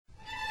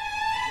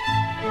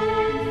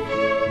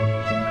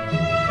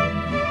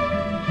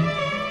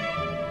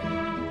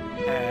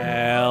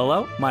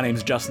My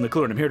name's Justin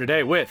McClure, and I'm here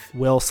today with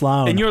Will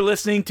Sloan. And you're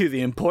listening to the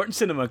Important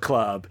Cinema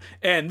Club.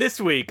 And this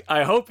week,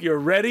 I hope you're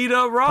ready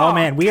to rock. Oh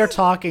man, we are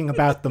talking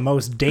about the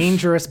most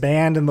dangerous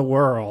band in the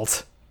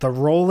world, the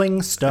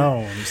Rolling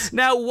Stones.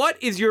 Now,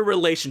 what is your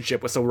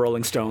relationship with the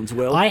Rolling Stones,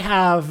 Will? I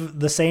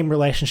have the same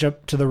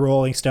relationship to the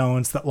Rolling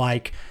Stones that,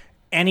 like,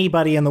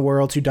 anybody in the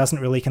world who doesn't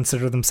really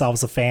consider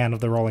themselves a fan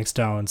of the Rolling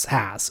Stones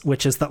has,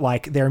 which is that,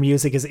 like, their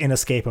music is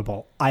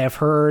inescapable. I have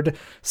heard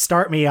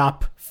Start Me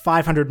Up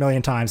 500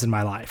 million times in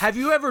my life. Have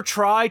you ever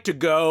tried to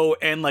go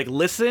and, like,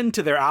 listen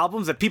to their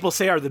albums that people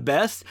say are the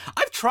best?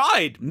 I've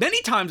tried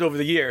many times over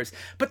the years,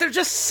 but they're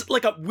just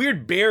like a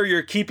weird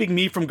barrier keeping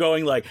me from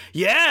going like,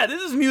 yeah, this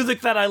is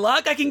music that I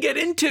like, I can get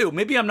into.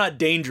 Maybe I'm not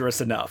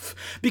dangerous enough.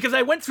 Because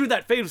I went through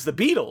that phase with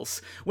the Beatles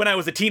when I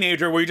was a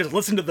teenager where you just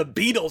listened to the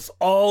Beatles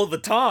all the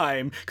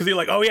time because you're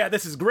like, oh yeah,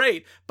 this is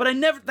great. But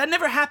that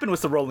never happened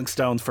with the Rolling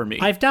Stones for me.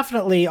 I've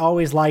definitely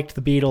always liked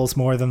the Beatles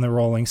more than the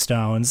Rolling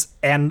Stones,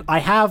 and I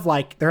have,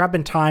 like, there have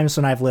been times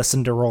when I've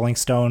listened to Rolling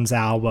Stones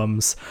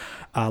albums,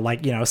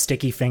 like, you know,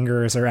 Sticky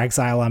Fingers or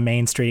Exile on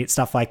Main Street,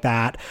 stuff like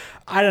that.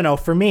 I don't know,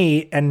 for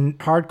me, and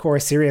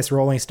hardcore serious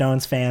Rolling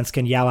Stones fans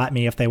can yell at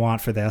me if they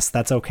want for this,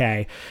 that's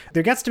okay.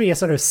 There gets to be a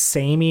sort of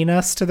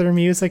sameness to their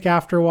music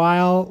after a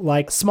while,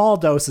 like small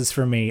doses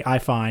for me, I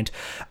find.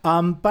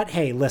 But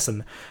hey,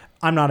 listen,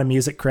 I'm not a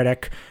music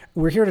critic.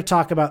 We're here to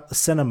talk about the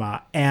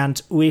cinema,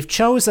 and we've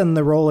chosen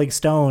the Rolling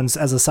Stones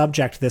as a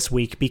subject this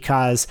week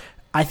because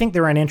I think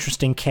they're an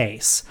interesting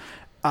case.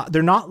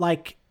 They're not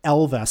like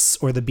Elvis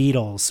or the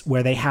Beatles,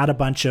 where they had a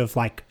bunch of,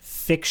 like,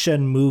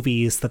 fiction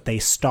movies that they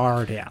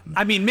starred in.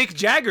 I mean, Mick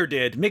Jagger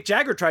did. Mick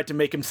Jagger tried to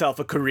make himself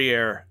a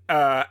career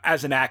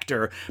as an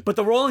actor. But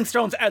the Rolling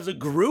Stones as a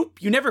group,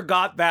 you never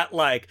got that,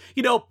 like,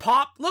 you know,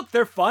 pop, look,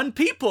 they're fun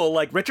people.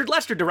 Like Richard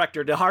Lester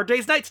directed a Hard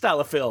Day's Night style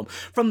of film.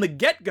 From the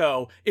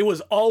get-go, it was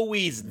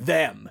always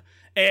them.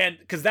 And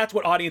because that's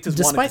what audiences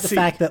wanted to see. Despite the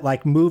fact that,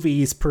 like,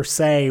 movies per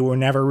se were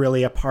never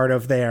really a part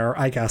of their,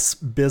 I guess,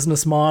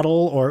 business model,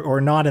 or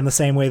not in the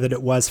same way that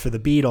it was for the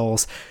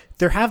Beatles,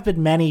 there have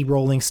been many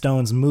Rolling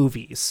Stones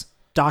movies,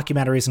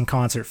 documentaries, and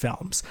concert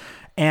films.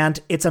 And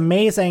it's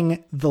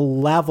amazing the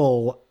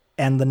level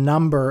and the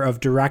number of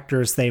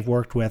directors they've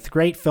worked with.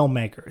 Great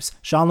filmmakers.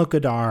 Jean-Luc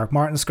Godard,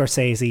 Martin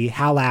Scorsese,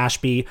 Hal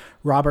Ashby,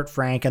 Robert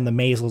Frank, and the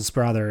Maysles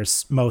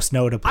brothers, most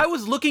notably. I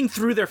was looking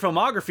through their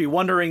filmography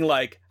wondering,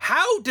 like,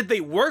 how did they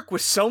work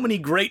with so many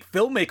great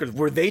filmmakers?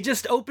 Were they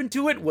just open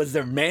to it? Was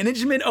their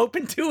management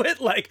open to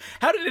it? Like,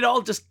 how did it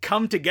all just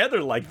come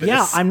together like this?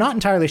 Yeah, I'm not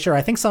entirely sure.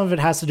 I think some of it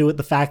has to do with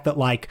the fact that,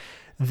 like,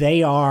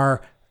 they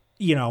are,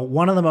 you know,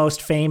 one of the most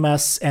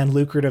famous and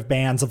lucrative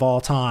bands of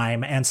all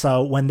time. And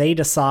so when they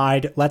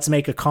decide, let's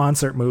make a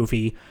concert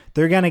movie,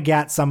 they're going to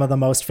get some of the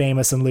most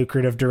famous and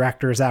lucrative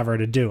directors ever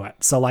to do it.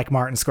 So, like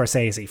Martin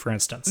Scorsese, for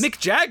instance. Mick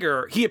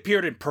Jagger, he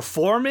appeared in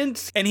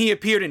Performance, and he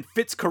appeared in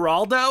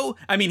Fitzcarraldo.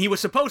 I mean, he was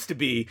supposed to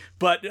be,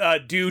 but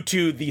due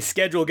to the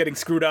schedule getting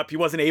screwed up, he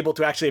wasn't able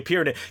to actually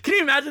appear in it. Can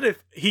you imagine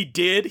if he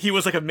did? He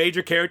was like a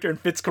major character in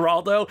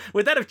Fitzcarraldo.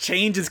 Would that have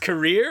changed his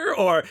career?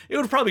 Or it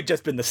would have probably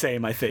just been the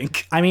same, I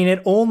think. I mean,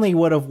 it only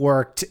would have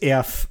worked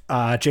if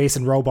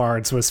Jason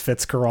Robards was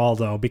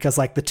Fitzcarraldo, because,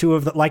 like, the two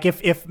of them, like,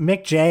 if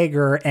Mick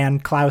Jagger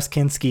and Klaus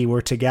Kinski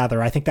were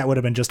together, I think that would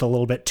have been just a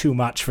little bit too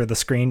much for the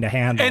screen to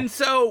handle. And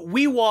so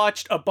we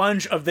watched a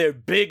bunch of their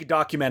big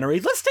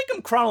documentaries. Let's take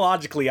them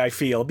chronologically, I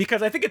feel,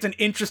 because I think it's an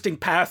interesting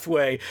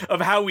pathway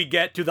of how we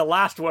get to the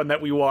last one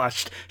that we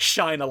watched,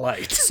 Shine a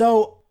Light.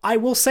 So I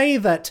will say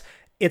that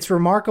it's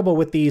remarkable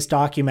with these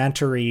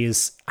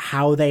documentaries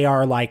how they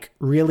are, like,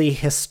 really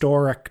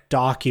historic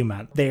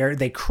document.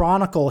 They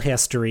chronicle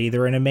history.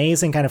 They're an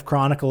amazing kind of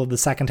chronicle of the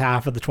second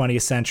half of the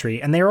 20th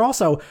century. And they're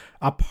also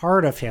a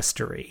part of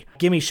history.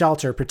 Gimme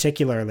Shelter,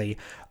 particularly.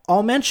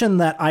 I'll mention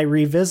that I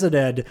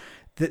revisited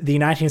the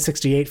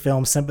 1968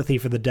 film Sympathy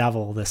for the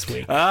Devil this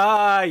week.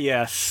 Ah,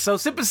 yes. So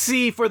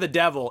Sympathy for the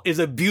Devil is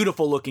a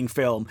beautiful looking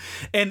film.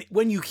 And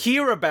when you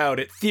hear about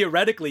it,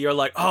 theoretically, you're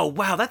like, oh,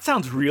 wow, that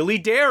sounds really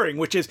daring,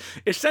 which is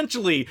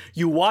essentially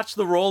you watch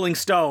the Rolling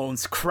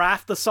Stones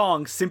craft the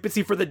song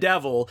Sympathy for the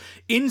Devil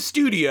in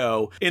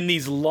studio in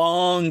these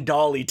long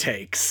dolly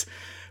takes.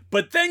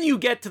 But then you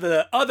get to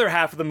the other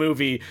half of the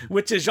movie,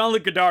 which is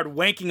Jean-Luc Godard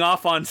wanking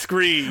off on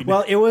screen.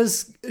 Well, it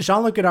was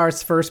Jean-Luc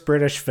Godard's first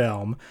British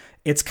film.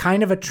 It's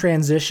kind of a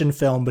transition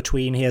film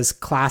between his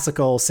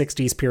classical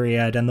 60s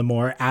period and the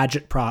more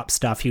agitprop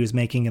stuff he was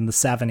making in the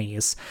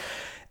 70s.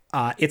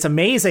 It's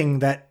amazing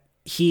that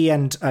he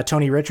and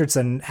Tony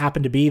Richardson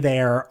happened to be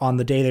there on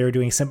the day they were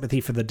doing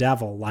Sympathy for the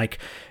Devil. Like,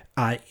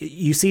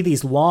 you see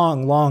these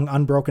long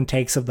unbroken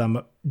takes of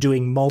them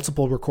doing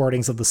multiple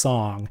recordings of the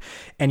song,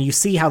 and you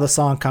see how the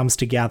song comes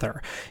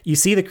together. You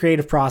see the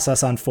creative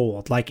process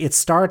unfold. Like, it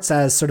starts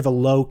as sort of a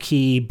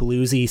low-key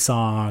bluesy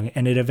song,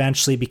 and it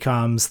eventually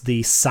becomes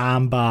the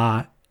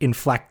samba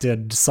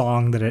inflected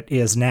song that it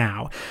is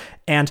now.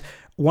 And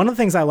one of the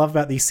things I love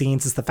about these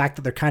scenes is the fact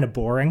that they're kind of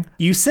boring.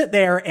 You sit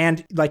there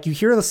and, like, you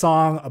hear the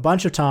song a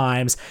bunch of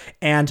times,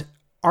 and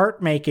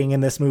art making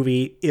in this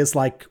movie is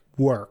like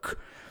work.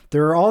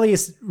 There are all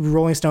these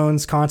Rolling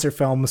Stones concert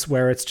films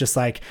where it's just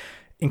like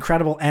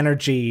incredible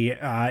energy,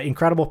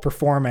 incredible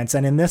performance.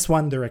 And in this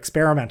one, they're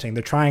experimenting.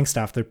 They're trying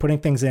stuff. They're putting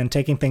things in,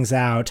 taking things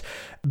out,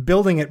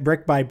 building it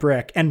brick by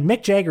brick. And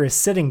Mick Jagger is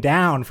sitting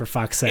down, for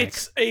fuck's sake.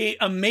 It's an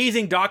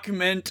amazing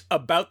document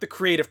about the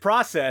creative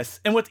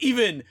process. And what's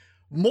even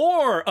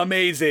more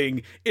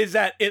amazing is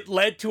that it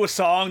led to a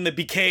song that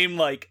became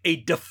like a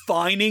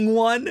defining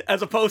one,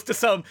 as opposed to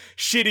some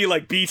shitty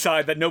like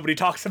B-side that nobody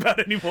talks about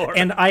anymore.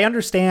 And I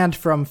understand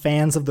from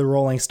fans of the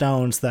Rolling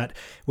Stones that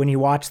when you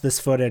watch this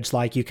footage,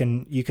 like you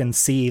can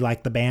see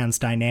like the band's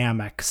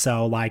dynamic.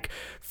 So like,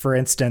 for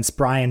instance,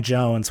 Brian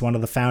Jones, one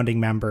of the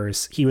founding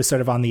members, he was sort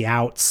of on the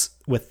outs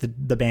with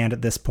the band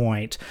at this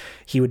point.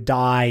 He would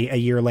die a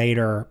year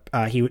later.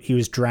 He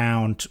was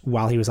drowned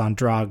while he was on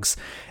drugs.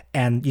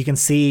 And you can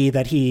see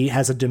that he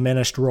has a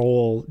diminished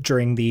role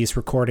during these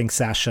recording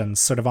sessions,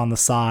 sort of on the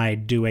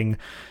side doing,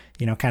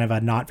 kind of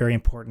a not very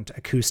important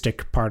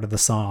acoustic part of the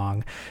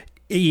song.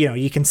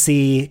 You can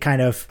see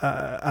kind of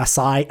a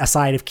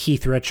side of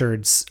Keith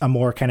Richards, a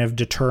more kind of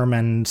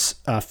determined,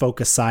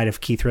 focused side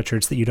of Keith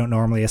Richards that you don't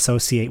normally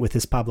associate with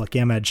his public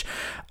image.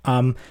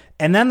 And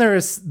then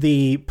there's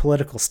the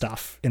political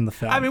stuff in the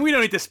film. I mean, we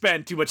don't need to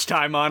spend too much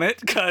time on it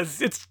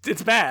because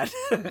it's bad.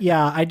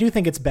 Yeah, I do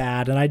think it's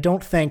bad, and I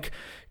don't think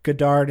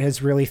Godard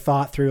has really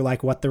thought through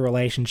like what the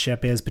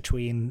relationship is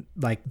between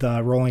like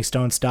the Rolling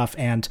Stone stuff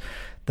and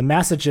the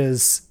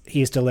messages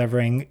he's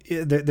delivering.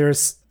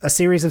 There's a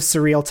series of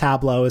surreal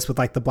tableaus with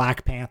like the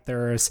Black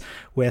Panthers,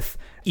 with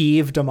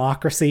Eve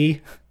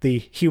Democracy, the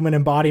human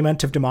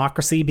embodiment of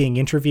democracy, being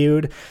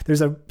interviewed.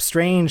 There's a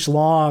strange,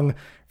 long,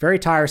 very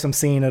tiresome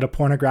scene at a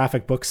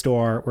pornographic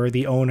bookstore where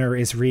the owner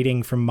is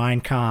reading from Mein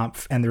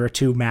Kampf and there are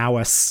two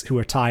Maoists who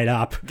are tied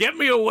up. Get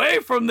me away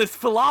from this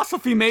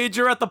philosophy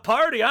major at the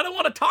party. I don't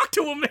want to talk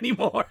to him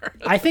anymore.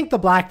 I think the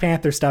Black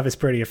Panther stuff is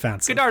pretty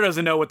offensive. Godard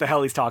doesn't know what the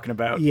hell he's talking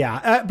about.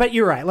 Yeah, but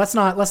you're right. Let's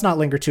not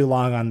linger too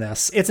long on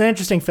this. It's an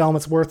interesting film.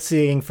 It's worth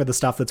seeing for the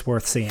stuff that's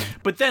worth seeing.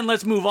 But then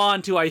let's move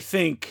on to, I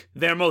think,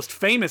 their most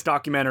famous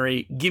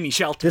documentary, Gimme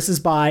Shelter. This is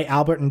by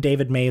Albert and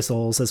David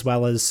Maysles, as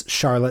well as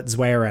Charlotte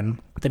Zwerin.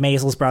 The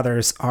Maysles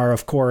brothers are,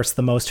 of course,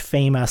 the most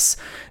famous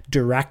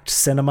direct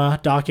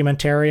cinema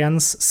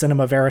documentarians,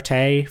 cinema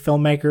verite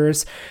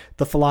filmmakers.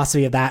 The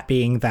philosophy of that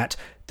being that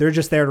they're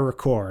just there to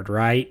record,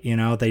 right?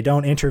 They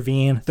don't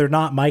intervene. They're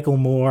not Michael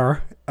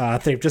Moore.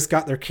 They've just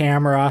got their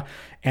camera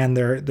and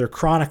they're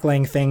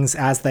chronicling things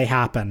as they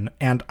happen.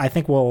 And I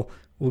think we'll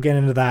get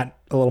into that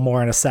a little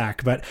more in a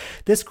sec. But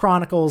this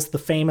chronicles the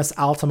famous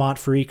Altamont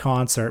Free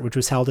concert, which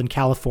was held in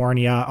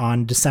California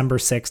on December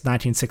 6,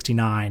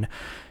 1969.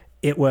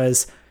 It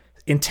was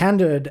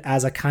intended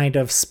as a kind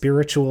of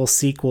spiritual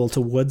sequel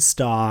to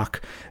Woodstock,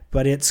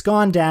 but it's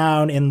gone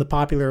down in the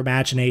popular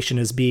imagination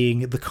as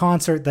being the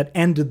concert that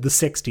ended the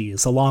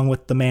 60s, along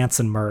with the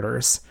Manson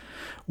murders.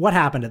 What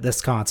happened at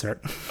this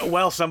concert?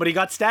 Well, somebody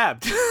got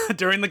stabbed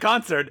during the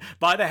concert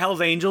by the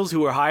Hells Angels, who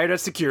were hired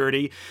as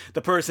security.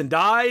 The person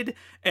died,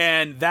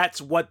 and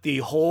that's what the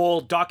whole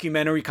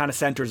documentary kind of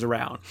centers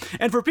around.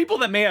 And for people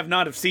that may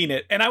not have seen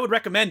it, and I would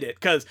recommend it,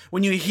 because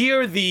when you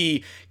hear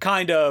the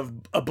kind of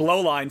a blow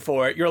line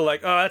for it, you're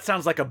like, oh, that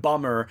sounds like a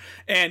bummer.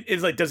 And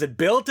it's like, does it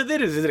build to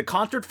it? Is it a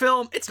concert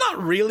film? It's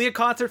not really a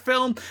concert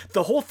film.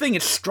 The whole thing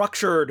is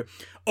structured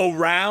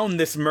around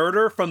this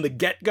murder from the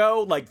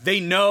get-go. Like, they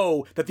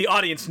know that the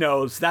audience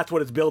knows that's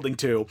what it's building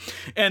to.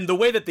 And the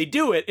way that they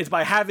do it is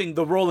by having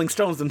the Rolling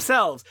Stones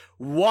themselves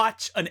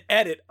watch an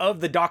edit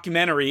of the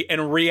documentary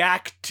and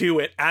react to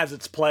it as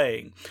it's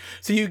playing.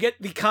 So you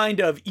get the kind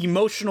of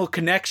emotional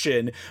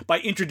connection by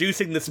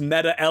introducing this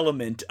meta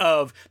element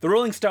of the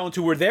Rolling Stones,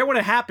 who were there when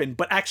it happened,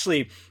 but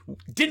actually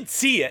didn't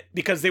see it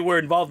because they were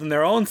involved in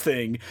their own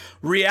thing,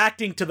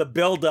 reacting to the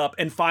build-up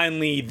and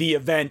finally the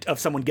event of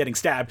someone getting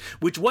stabbed,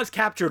 which was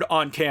captured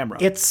on camera.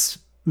 It's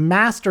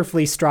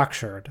masterfully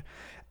structured.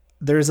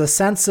 There's a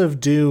sense of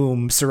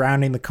doom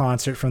surrounding the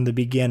concert from the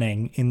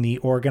beginning, in the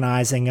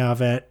organizing of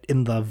it,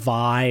 in the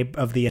vibe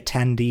of the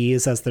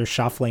attendees as they're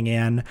shuffling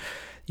in.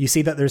 You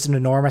see that there's an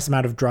enormous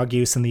amount of drug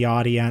use in the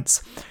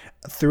audience.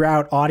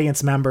 Throughout,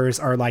 audience members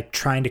are like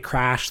trying to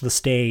crash the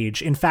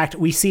stage. In fact,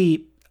 we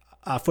see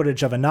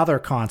footage of another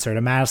concert,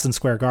 a Madison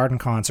Square Garden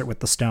concert with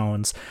the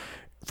Stones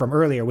from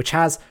earlier, which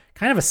has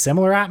kind of a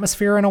similar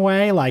atmosphere in a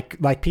way,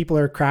 like people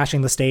are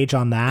crashing the stage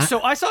on that.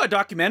 So I saw a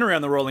documentary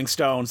on the Rolling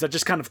Stones that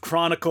just kind of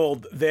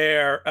chronicled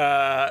their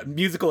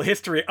musical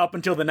history up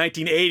until the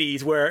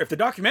 1980s, where if the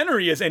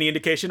documentary is any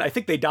indication, I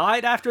think they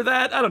died after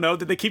that. I don't know.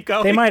 Did they keep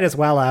going? They might as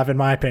well have, in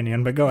my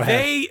opinion, but go ahead.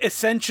 They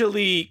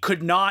essentially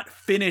could not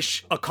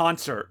finish a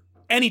concert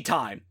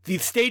anytime. The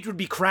stage would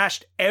be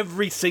crashed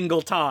every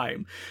single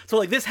time. So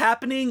like this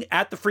happening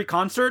at the Free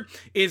concert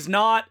is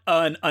not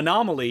an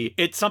anomaly.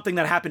 It's something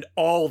that happened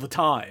all the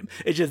time.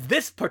 It's just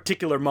this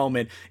particular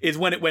moment is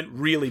when it went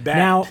really bad.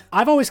 Now,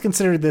 I've always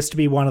considered this to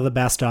be one of the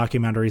best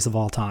documentaries of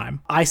all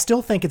time. I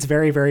still think it's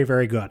very, very,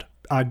 very good.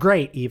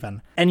 Great,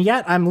 even. And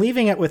yet I'm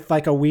leaving it with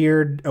like a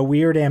weird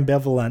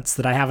ambivalence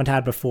that I haven't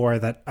had before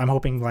that I'm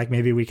hoping like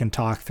maybe we can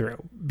talk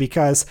through.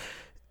 Because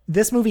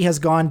this movie has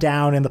gone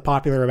down in the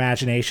popular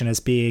imagination as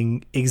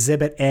being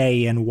Exhibit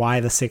A in why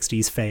the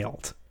 60s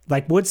failed.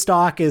 Like,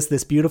 Woodstock is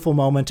this beautiful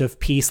moment of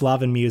peace,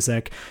 love, and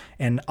music,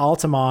 and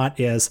Altamont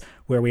is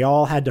where we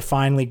all had to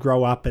finally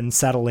grow up and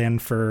settle in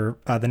for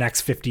the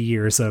next 50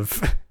 years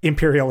of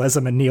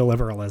imperialism and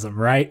neoliberalism,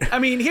 right? I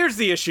mean, here's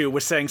the issue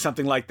with saying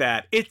something like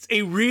that. It's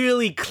a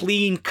really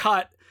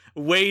clean-cut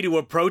way to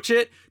approach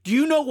it. Do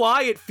you know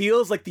why it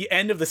feels like the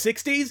end of the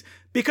 60s?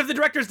 Because the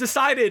directors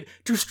decided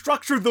to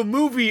structure the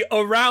movie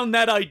around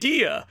that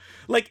idea.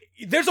 Like,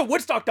 there's a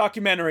Woodstock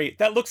documentary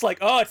that looks like,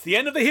 oh, it's the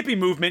end of the hippie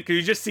movement, because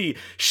you just see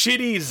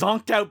shitty,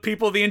 zonked out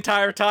people the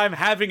entire time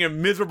having a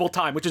miserable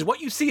time, which is what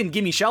you see in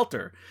Gimme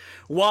Shelter.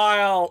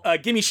 While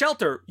Gimme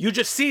Shelter, you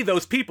just see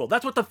those people.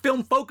 That's what the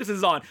film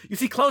focuses on. You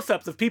see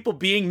close-ups of people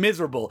being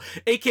miserable,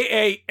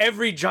 aka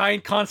every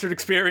giant concert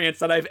experience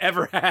that I've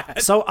ever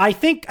had. So I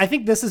think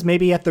this is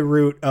maybe at the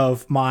root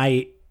of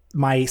my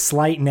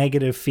slight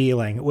negative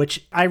feeling,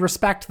 which I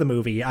respect the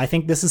movie. I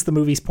think this is the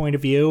movie's point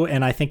of view,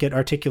 and I think it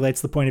articulates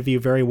the point of view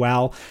very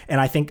well,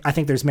 and I think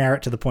there's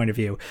merit to the point of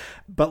view.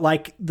 But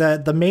like the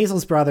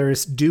Maysles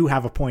brothers do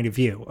have a point of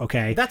view,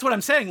 okay? That's what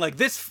I'm saying. Like,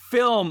 this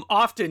film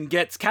often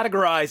gets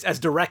categorized as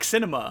direct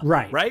cinema.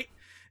 Right?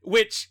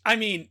 Which, I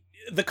mean,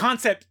 the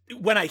concept,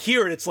 when I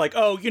hear it, it's like,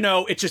 oh, you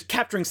know, it's just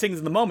capturing things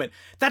in the moment.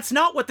 That's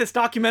not what this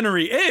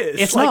documentary is.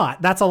 It's like,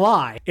 not. That's a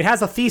lie. It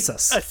has a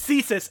thesis. A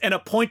thesis and a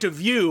point of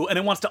view, and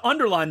it wants to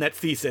underline that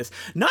thesis.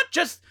 Not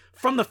just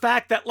from the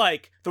fact that,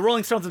 like, the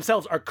Rolling Stones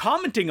themselves are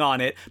commenting on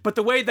it, but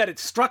the way that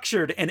it's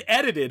structured and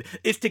edited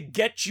is to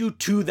get you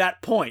to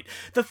that point.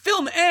 The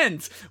film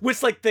ends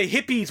with, like, the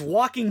hippies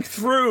walking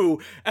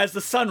through as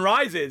the sun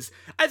rises,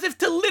 as if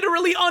to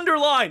literally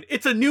underline,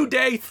 it's a new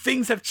day,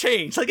 things have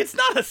changed. Like, it's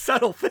not a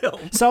subtle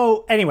film.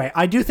 So, anyway,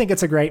 I do think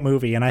it's a great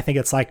movie, and I think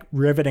it's, like,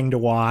 riveting to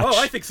watch.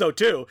 Oh, I think so,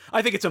 too.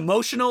 I think it's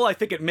emotional. I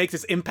think it makes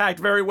its impact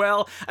very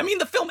well. I mean,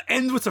 the film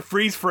ends with a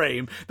freeze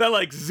frame that,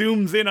 like,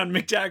 zooms in on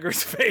Mick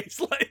Jagger's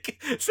face.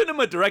 Like,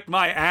 cinema direct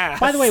my ass.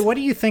 By the way, what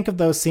do you think of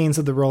those scenes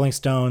of the Rolling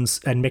Stones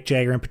and Mick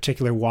Jagger in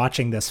particular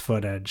watching this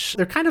footage?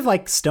 They're kind of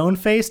like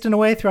stone-faced in a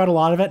way throughout a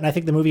lot of it, and I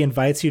think the movie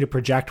invites you to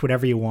project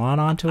whatever you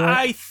want onto it.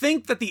 I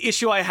think that the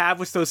issue I have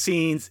with those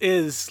scenes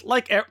is,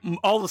 like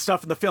all the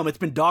stuff in the film, it's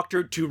been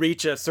doctored to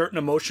reach a certain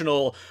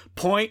emotional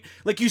point.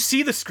 Like, you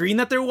see the screen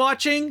that they're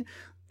watching,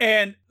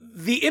 and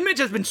the image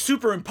has been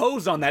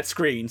superimposed on that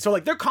screen. So,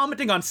 like, they're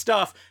commenting on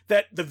stuff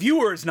that the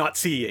viewer is not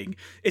seeing.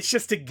 It's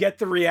just to get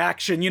the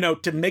reaction, you know,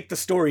 to make the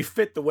story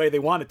fit the way they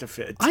want it to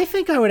fit. I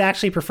think I would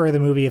actually prefer the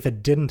movie if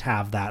it didn't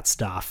have that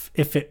stuff.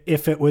 If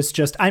it was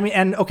just, I mean,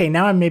 and okay,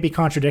 now I'm maybe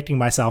contradicting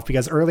myself,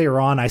 because earlier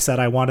on I said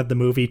I wanted the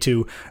movie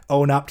to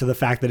own up to the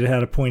fact that it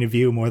had a point of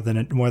view more than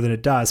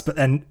it does. But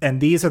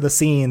and these are the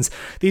scenes.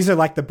 These are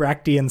like the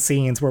Brechtian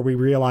scenes where we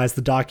realize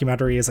the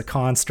documentary is a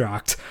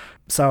construct.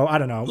 So, I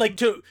don't know. Like,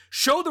 to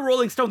show the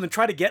Rolling Stones and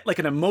try to get, like,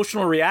 an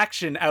emotional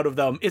reaction out of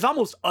them is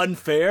almost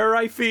unfair,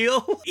 I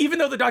feel. Even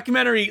though the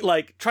documentary,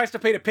 like, tries to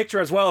paint a picture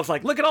as well of,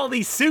 like, look at all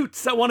these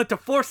suits that wanted to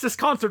force this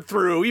concert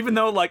through, even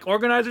though, like,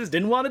 organizers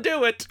didn't want to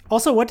do it.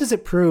 Also, what does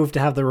it prove to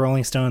have the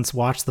Rolling Stones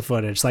watch the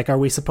footage? Like,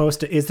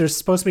 is there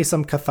supposed to be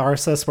some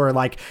catharsis where,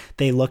 like,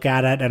 they look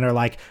at it and are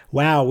like,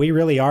 wow, we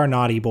really are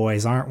naughty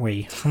boys, aren't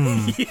we?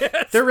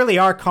 Yes. There really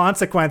are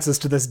consequences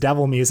to this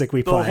devil music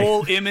we play. The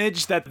whole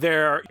image that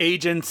their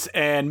agents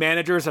and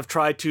managers have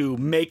tried to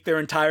make their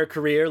entire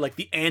career, like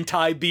the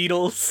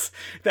anti-Beatles,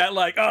 that,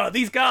 like, oh,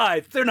 these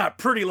guys, they're not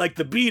pretty like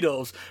the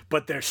Beatles,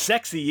 but they're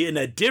sexy in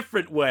a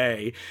different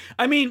way.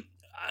 I mean,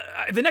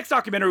 the next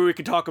documentary we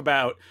can talk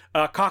about,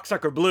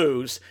 Cocksucker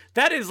Blues,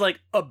 that is,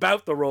 like,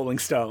 about the Rolling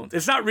Stones.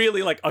 It's not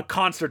really, like, a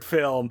concert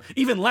film,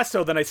 even less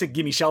so than I think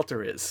Gimme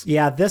Shelter is.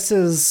 Yeah, this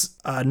is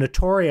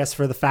notorious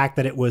for the fact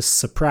that it was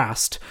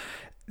suppressed.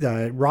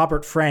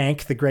 Robert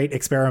Frank, the great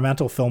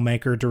experimental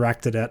filmmaker,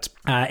 directed it.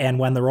 And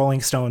when the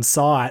Rolling Stones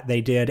saw it, they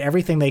did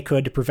everything they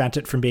could to prevent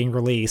it from being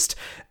released,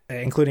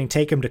 including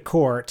take him to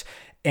court.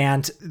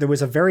 And there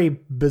was a very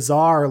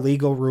bizarre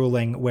legal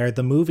ruling where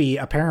the movie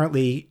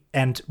apparently,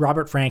 and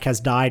Robert Frank has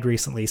died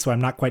recently, so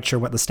I'm not quite sure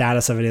what the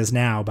status of it is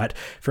now, but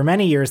for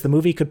many years, the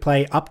movie could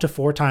play up to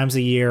 4 times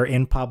a year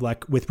in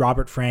public with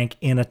Robert Frank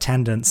in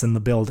attendance in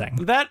the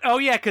building. Oh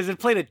yeah, because it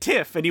played at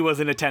TIFF and he was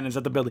in attendance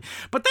at the building.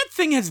 But that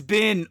thing has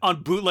been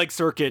on bootleg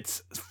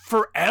circuits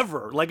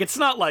forever. Like, it's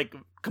not, like,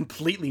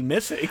 completely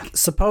missing.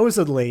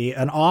 Supposedly,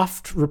 an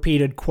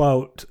oft-repeated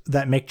quote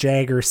that Mick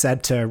Jagger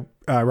said to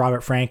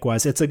Robert Frank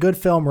was, "It's a good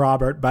film,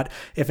 Robert, but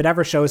if it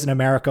ever shows in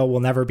America,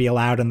 we'll never be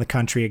allowed in the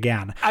country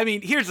again." I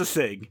mean, here's the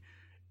thing.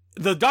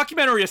 The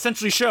documentary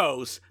essentially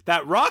shows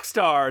that rock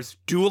stars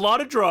do a lot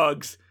of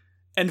drugs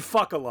and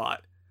fuck a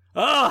lot.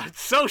 Oh,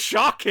 it's so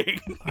shocking.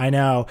 I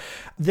know.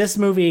 This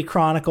movie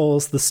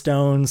chronicles the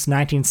Stones'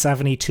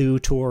 1972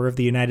 tour of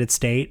the United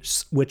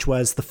States, which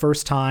was the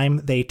first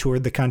time they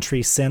toured the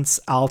country since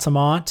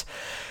Altamont.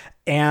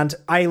 And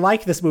I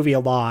like this movie a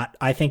lot.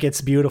 I think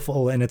it's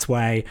beautiful in its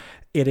way.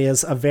 It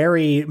is a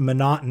very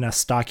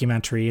monotonous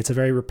documentary. It's a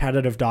very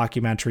repetitive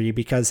documentary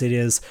because it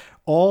is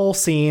all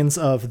scenes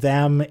of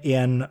them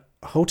in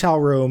hotel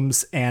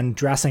rooms and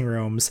dressing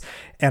rooms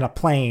and a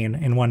plane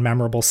in one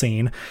memorable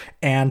scene,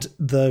 and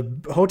the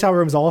hotel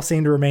rooms all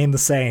seem to remain the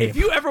same. If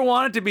you ever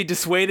wanted to be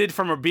dissuaded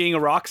from being a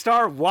rock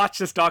star, watch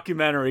this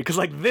documentary, because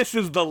like this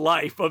is the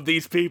life of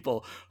these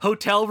people.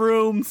 Hotel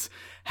rooms,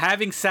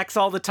 having sex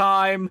all the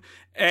time,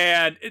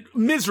 and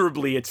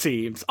miserably, it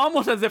seems.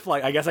 Almost as if,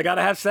 like, I guess I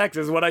gotta have sex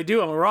is what I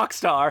do. I'm a rock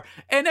star.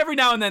 And every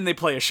now and then they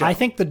play a show. I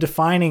think the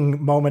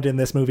defining moment in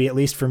this movie, at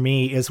least for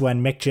me, is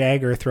when Mick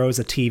Jagger throws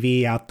a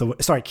TV out the...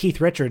 Sorry,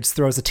 Keith Richards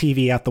throws a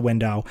TV out the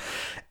window.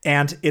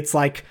 And it's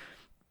like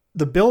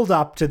the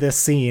build-up to this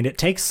scene, it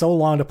takes so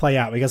long to play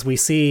out because we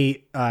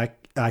see...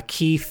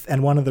 Keith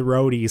and one of the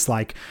roadies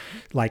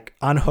like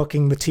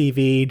unhooking the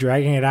TV,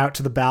 dragging it out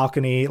to the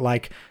balcony,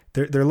 like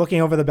they're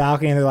looking over the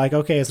balcony and they're like,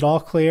 okay, is it all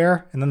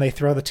clear? And then they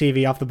throw the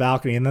TV off the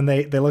balcony and then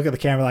they look at the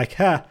camera like,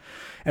 huh.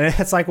 And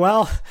it's like,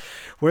 well,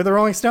 we're the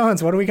Rolling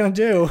Stones. What are we going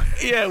to do?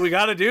 Yeah, we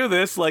got to do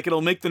this. Like,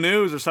 it'll make the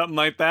news or something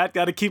like that.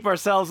 Got to keep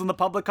ourselves in the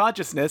public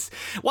consciousness.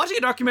 Watching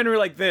a documentary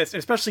like this,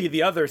 especially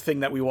the other thing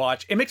that we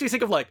watch, it makes me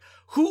think of, like,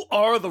 who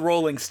are the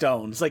Rolling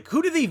Stones? Like,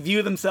 who do they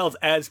view themselves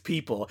as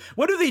people?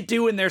 What do they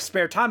do in their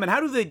spare time? And how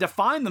do they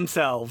define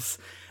themselves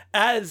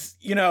as,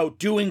 you know,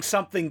 doing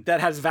something that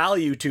has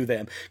value to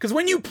them? Because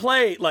when you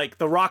play, like,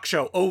 the rock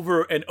show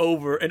over and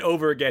over and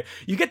over again,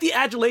 you get the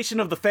adulation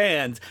of the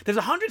fans. There's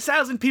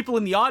 100,000 people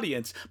in the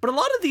audience, but a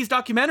lot of these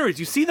documentaries,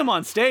 you see them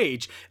on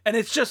stage, and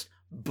it's just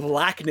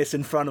blackness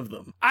in front of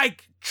them. I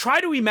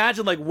try to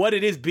imagine, like, what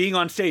it is being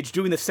on stage,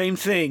 doing the same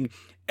thing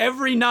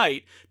every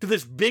night to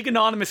this big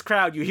anonymous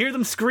crowd. You hear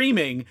them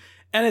screaming,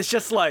 and it's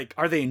just like,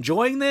 are they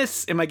enjoying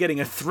this? Am I getting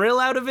a thrill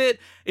out of it?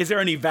 Is there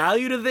any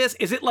value to this?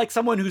 Is it like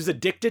someone who's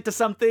addicted to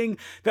something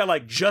that,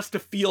 like, just to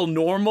feel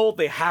normal,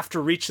 they have to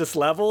reach this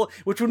level?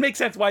 Which would make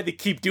sense why they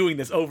keep doing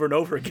this over and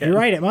over again. You're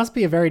right. It must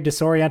be a very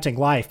disorienting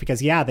life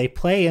because, yeah, they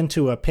play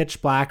into a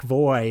pitch black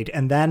void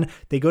and then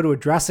they go to a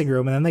dressing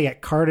room and then they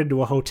get carted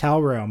to a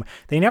hotel room.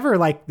 They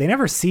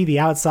never see the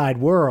outside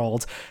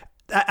world.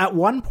 At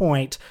one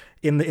point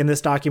in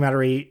this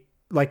documentary,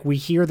 like, we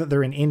hear that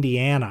they're in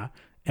Indiana.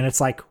 And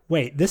it's like,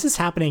 wait, this is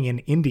happening in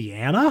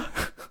Indiana?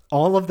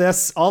 all of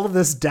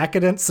this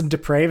decadence and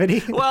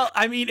depravity? Well,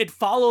 I mean, it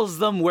follows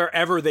them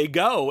wherever they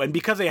go. And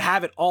because they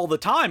have it all the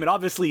time, it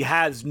obviously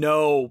has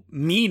no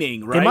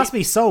meaning, right? It must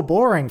be so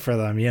boring for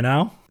them, you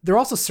know? They're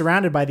also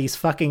surrounded by these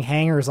fucking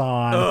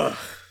hangers-on. Ugh.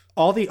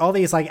 All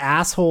these, like,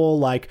 asshole,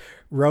 like,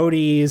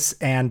 roadies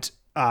and...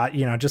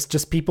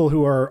 just people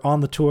who are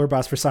on the tour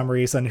bus for some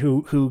reason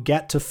who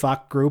get to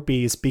fuck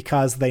groupies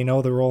because they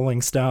know the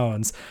Rolling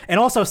Stones, and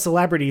also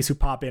celebrities who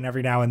pop in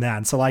every now and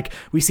then. So, like,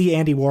 we see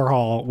Andy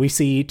Warhol, we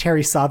see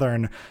Terry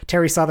Southern,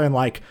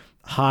 like,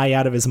 high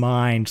out of his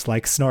mind,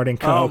 like snorting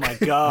coke. Oh my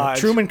god.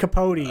 Truman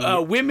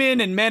Capote.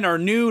 Women and men are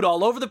nude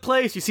all over the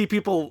place. You see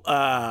people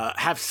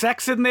have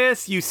sex in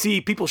this. You see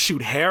people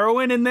shoot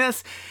heroin in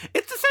this.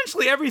 It's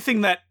essentially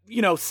everything that,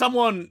 you know,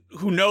 someone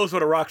who knows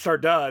what a rock star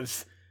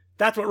does.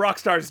 That's what rock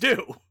stars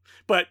do,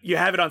 but you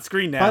have it on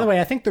screen now. By the way,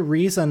 I think the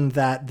reason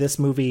that this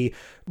movie,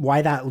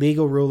 why that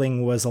legal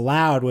ruling was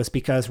allowed, was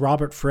because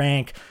Robert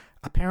Frank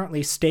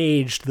apparently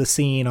staged the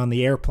scene on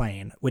the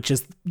airplane, which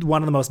is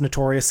one of the most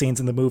notorious scenes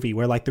in the movie,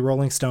 where, like, the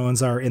Rolling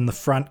Stones are in the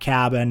front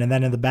cabin and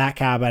then in the back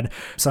cabin,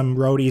 some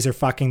roadies are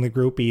fucking the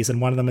groupies and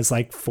one of them is,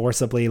 like,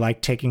 forcibly,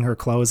 like, taking her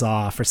clothes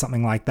off or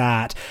something like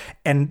that.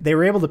 And they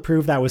were able to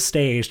prove that was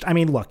staged. I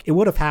mean, look, it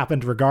would have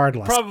happened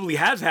regardless. Probably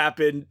has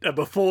happened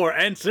before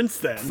and since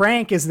then.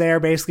 Frank is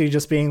there basically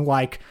just being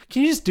like,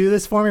 can you just do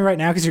this for me right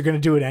now because you're going to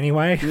do it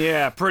anyway?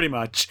 Yeah, pretty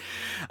much.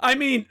 I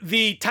mean,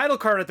 the title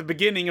card at the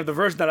beginning of the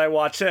version that I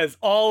watched says,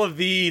 all of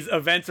these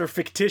events are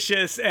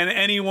fictitious and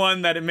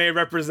anyone that it may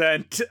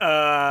represent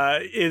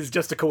is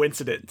just a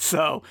coincidence.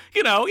 So,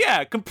 you know,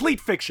 yeah, complete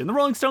fiction. The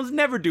Rolling Stones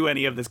never do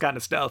any of this kind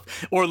of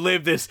stuff or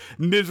live this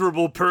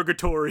miserable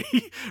purgatory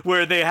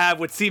where they have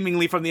what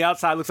seemingly from the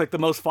outside looks like the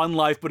most fun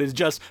life, but is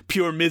just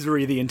pure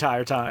misery the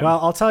entire time. Well,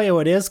 I'll tell you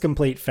what is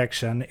complete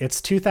fiction.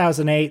 It's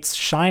 2008's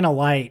Shine a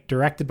Light,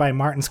 directed by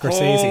Martin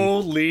Scorsese.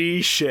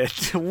 Holy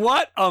shit.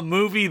 What a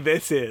movie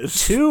this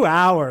is. 2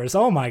 hours.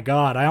 Oh my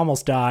God, I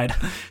almost died.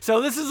 So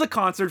this is a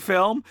concert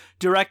film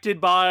directed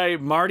by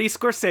Marty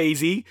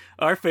Scorsese,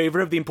 our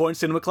favorite of the Important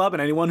Cinema Club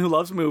and anyone who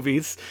loves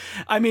movies.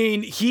 I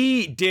mean,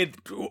 he did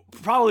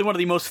probably one of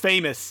the most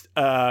famous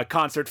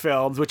concert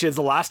films, which is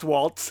The Last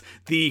Waltz,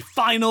 the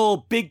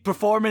final big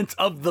performance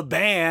of the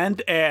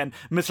band and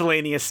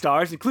miscellaneous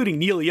stars, including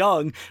Neil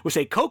Young, with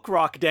a coke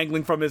rock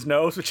dangling from his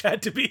nose, which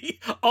had to be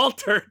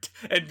altered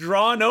and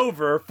drawn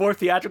over for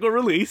theatrical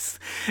release.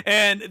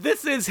 And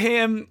this is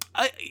him.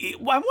 I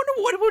wonder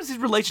what was his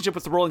relationship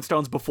with the Rolling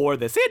Stones before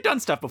this. He had done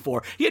stuff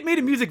before. He had made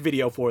a music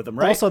video for them,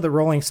 right? Also, the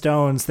Rolling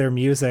Stones, their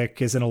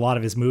music is in a lot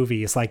of his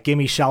movies, like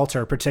Gimme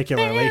Shelter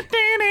particularly.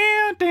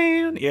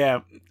 man. Yeah,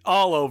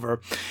 all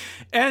over.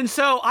 And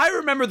so I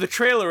remember the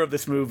trailer of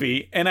this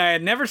movie, and I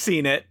had never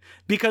seen it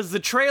because the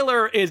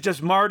trailer is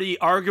just Marty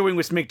arguing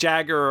with Mick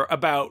Jagger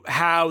about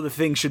how the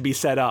thing should be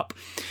set up.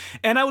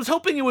 And I was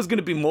hoping it was going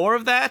to be more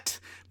of that,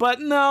 but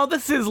no,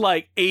 this is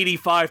like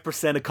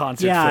 85% a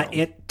concert film. Yeah,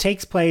 it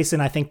takes place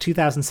in, I think,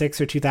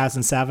 2006 or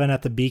 2007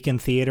 at the Beacon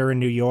Theater in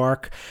New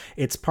York.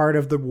 It's part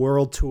of the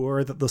world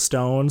tour that the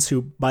Stones,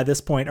 who by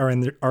this point are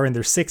in their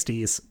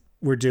 60s,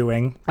 were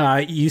doing.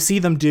 You see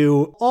them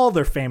do all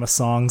their famous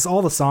songs,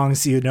 all the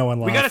songs you know and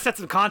love. We gotta set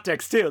some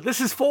context too.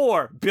 This is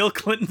for Bill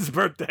Clinton's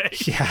birthday.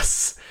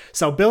 Yes.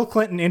 So Bill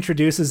Clinton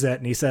introduces it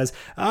and he says,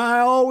 I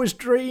always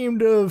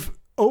dreamed of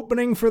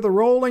opening for the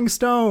Rolling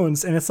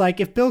Stones. And it's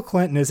like, if Bill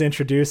Clinton is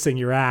introducing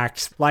your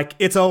act, like,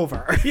 it's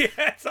over. Yeah,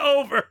 it's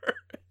over.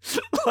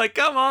 Like,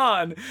 come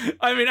on.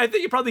 I mean, I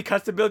think you probably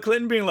cut to Bill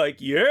Clinton being like,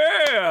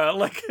 yeah,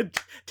 like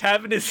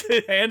tapping his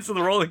hands to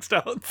the Rolling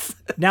Stones.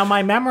 Now,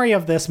 my memory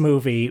of this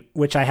movie,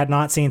 which I had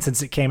not seen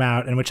since it came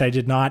out and which I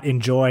did not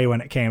enjoy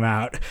when it came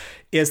out,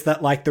 is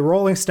that like the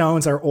Rolling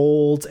Stones are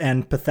old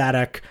and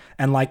pathetic,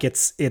 and like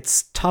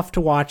it's tough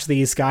to watch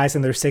these guys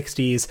in their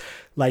 60s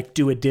like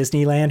do a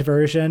Disneyland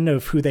version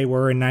of who they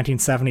were in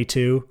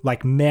 1972,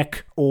 like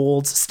Mick,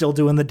 old, still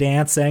doing the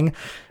dancing.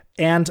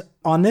 And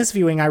on this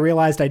viewing, I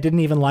realized I didn't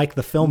even like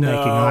the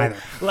filmmaking either.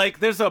 Like,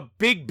 there's a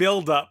big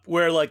buildup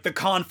where, like, the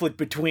conflict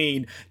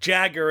between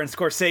Jagger and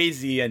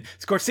Scorsese, and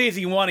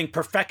Scorsese wanting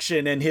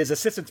perfection, and his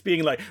assistants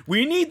being like,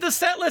 we need the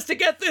set list to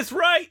get this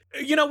right.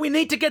 You know, we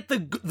need to get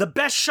the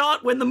best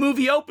shot when the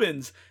movie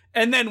opens.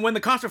 And then when the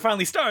concert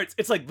finally starts,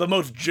 it's like the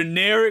most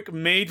generic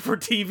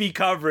made-for-TV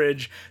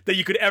coverage that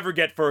you could ever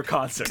get for a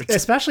concert.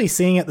 Especially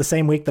seeing it the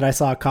same week that I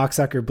saw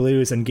Cocksucker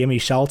Blues and Gimme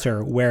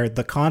Shelter, where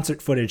the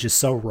concert footage is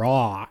so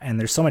raw and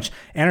there's so much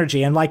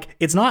energy. And like,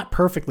 it's not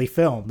perfectly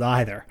filmed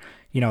either.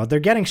 You know, they're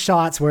getting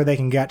shots where they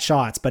can get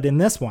shots. But in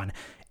this one,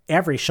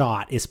 every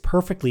shot is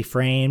perfectly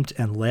framed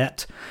and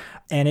lit.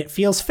 And it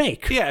feels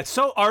fake. Yeah, it's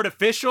so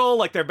artificial,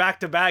 like they're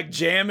back-to-back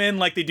jamming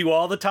like they do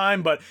all the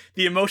time, but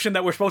the emotion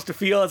that we're supposed to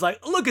feel is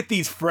like, look at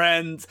these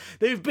friends.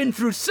 They've been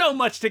through so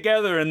much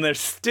together and they're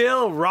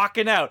still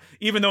rocking out,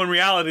 even though in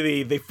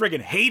reality they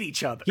friggin' hate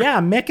each other.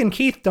 Yeah, Mick and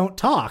Keith don't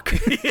talk.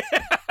 Yeah.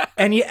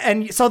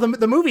 And so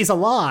the movie's a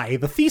lie.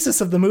 The thesis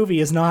of the movie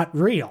is not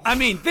real. I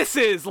mean, this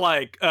is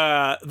like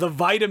the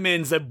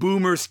vitamins that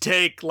boomers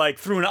take like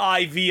through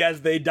an IV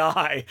as they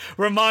die,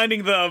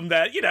 reminding them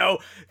that, you know,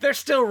 they're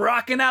still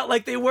rocking out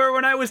like they were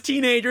when I was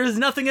teenagers.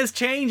 Nothing has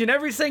changed and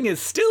everything is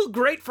still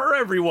great for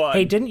everyone.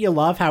 Hey, didn't you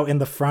love how in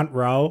the front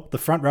row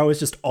is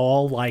just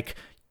all like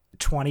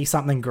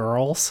 20-something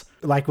girls,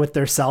 like with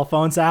their cell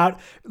phones out?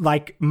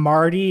 Like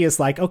Marty is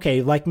like,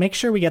 okay, like make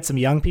sure we get some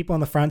young people in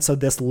the front so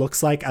this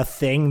looks like a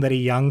thing that a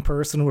young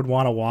person would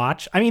want to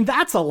watch. I mean,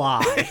 that's a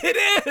lie.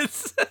 It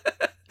is.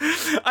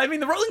 I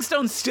mean, the Rolling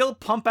Stones still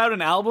pump out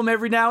an album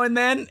every now and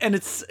then, and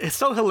it's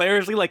so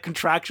hilariously like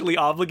contractually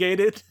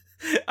obligated.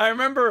 I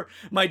remember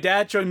my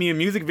dad showing me a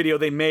music video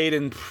they made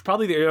in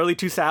probably the early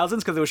 2000s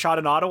because it was shot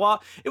in Ottawa.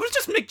 It was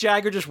just Mick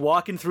Jagger just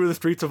walking through the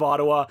streets of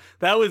Ottawa.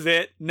 That was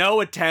it.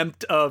 No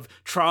attempt of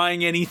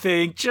trying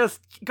anything,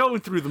 just going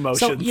through the motions.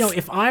 So, you know,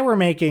 if I were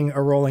making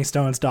a Rolling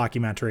Stones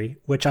documentary,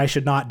 which I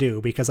should not do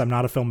because I'm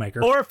not a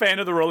filmmaker. Or a fan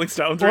of the Rolling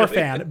Stones. Or really. a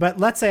fan. But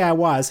let's say I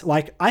was.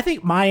 Like, I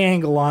think my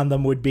angle on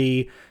them would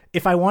be,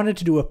 if I wanted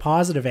to do a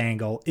positive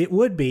angle, it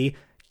would be,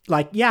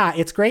 like, yeah,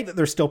 it's great that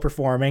they're still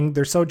performing.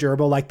 They're so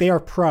durable. Like, they are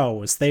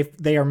pros.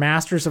 They are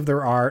masters of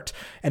their art,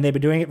 and they've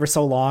been doing it for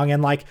so long.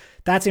 And like,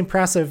 that's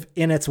impressive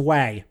in its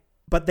way.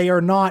 But they are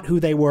not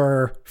who they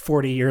were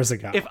 40 years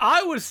ago. If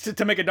I was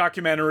to make a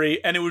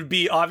documentary, and it would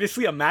be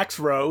obviously a Max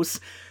Rose,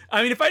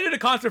 I mean, if I did a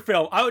concert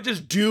film, I would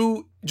just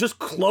do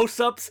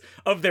close-ups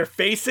of their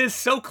faces,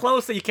 so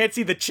close that you can't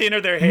see the chin or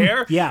their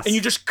hair. Yes. And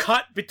you just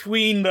cut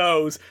between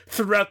those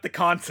throughout the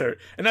concert.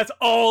 And that's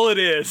all it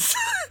is.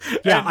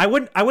 Yeah, I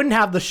wouldn't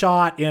have the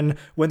shot in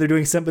when they're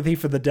doing Sympathy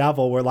for the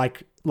Devil where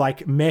like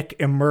Mick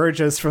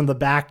emerges from the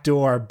back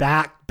door,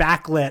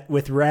 backlit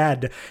with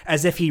red,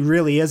 as if he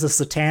really is a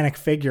satanic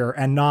figure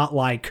and not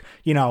like,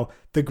 you know,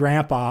 the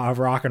grandpa of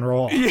rock and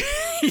roll.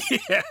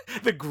 Yeah,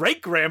 the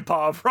great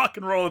grandpa of rock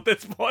and roll at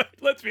this point,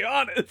 let's be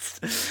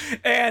honest.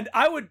 And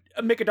I would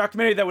make a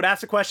documentary that would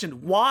ask the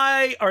question,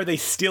 why are they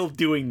still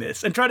doing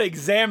this? And try to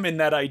examine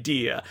that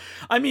idea.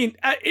 I mean,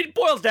 it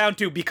boils down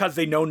to because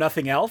they know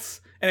nothing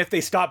else. And if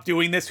they stop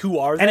doing this, who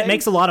are they? And it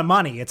makes a lot of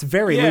money. It's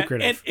very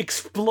lucrative. And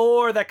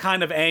explore that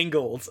kind of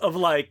angles of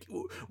like,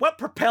 what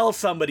propels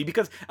somebody?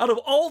 Because out of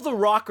all the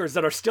rockers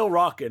that are still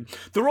rocking,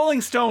 the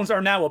Rolling Stones are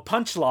now a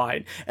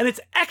punchline. And it's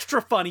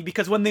extra funny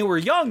because when they were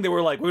young, they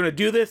were like, we're going to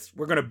do this.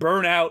 We're going to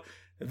burn out.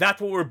 That's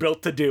what we're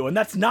built to do. And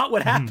that's not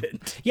what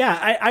happened.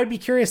 Yeah, I'd be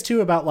curious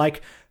too about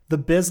like the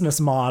business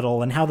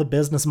model and how the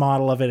business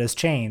model of it has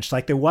changed.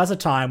 Like there was a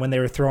time when they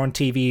were throwing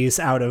TVs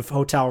out of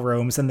hotel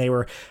rooms and they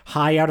were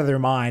high out of their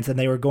minds and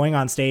they were going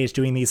on stage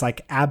doing these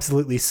like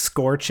absolutely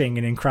scorching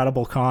and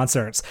incredible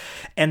concerts.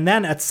 And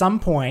then at some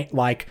point,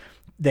 like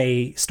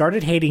they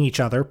started hating each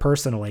other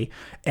personally,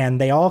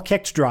 and they all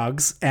kicked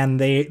drugs, and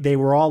they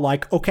were all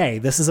like, okay,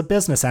 this is a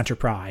business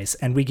enterprise,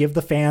 and we give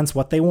the fans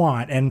what they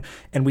want, and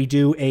we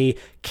do a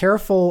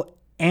careful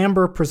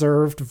amber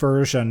preserved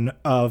version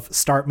of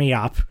Start Me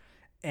Up.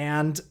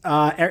 And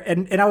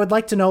I would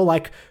like to know,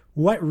 like,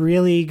 what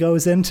really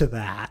goes into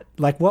that?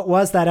 Like, what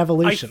was that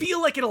evolution? I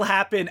feel like it'll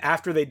happen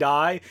after they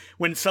die,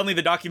 when suddenly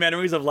the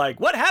documentaries of,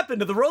 like, what happened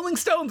to the Rolling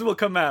Stones will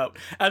come out,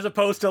 as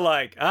opposed to,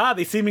 like,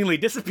 they seemingly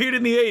disappeared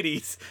in the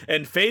 80s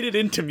and faded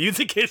into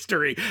music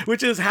history,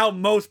 which is how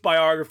most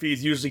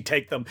biographies usually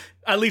take them,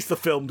 at least the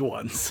filmed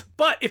ones.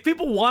 But if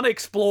people want to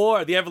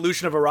explore the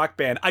evolution of a rock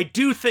band, I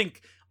do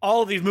think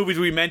all of these movies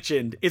we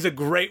mentioned is a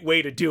great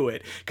way to do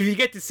it, because you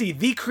get to see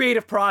the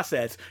creative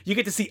process, you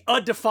get to see a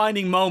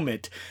defining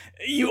moment,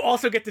 you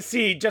also get to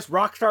see just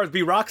rock stars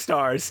be rock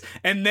stars,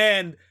 and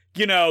then,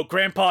 you know,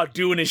 Grandpa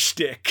doing his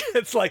shtick.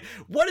 It's like,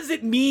 what does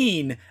it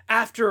mean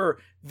after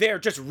they're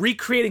just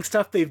recreating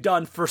stuff they've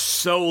done for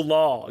so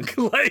long?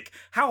 Like,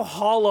 how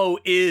hollow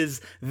is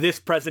this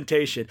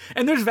presentation?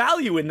 And there's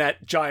value in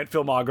that giant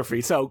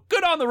filmography, so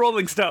good on the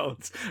Rolling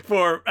Stones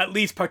for at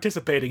least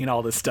participating in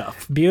all this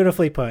stuff.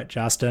 Beautifully put,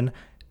 Justin.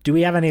 Do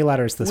we have any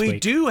letters this week? We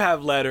do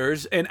have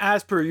letters, and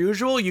as per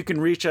usual, you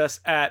can reach us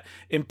at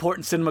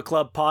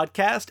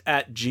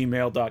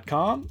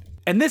importantcinemaclubpodcast@gmail.com.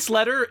 And this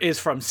letter is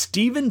from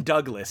Stephen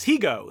Douglas. He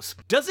goes,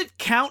 does it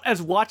count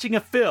as watching a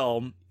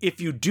film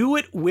if you do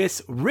it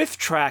with Riff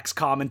Tracks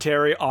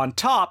commentary on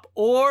top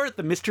or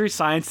the Mystery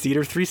Science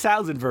Theater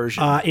 3000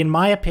 version? In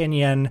my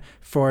opinion,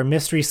 for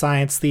Mystery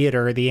Science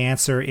Theater, the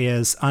answer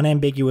is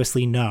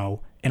unambiguously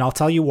no. And I'll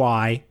tell you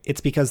why.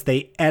 It's because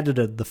they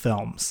edited the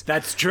films.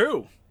 That's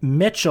true.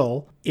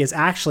 Mitchell is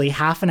actually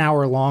half an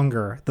hour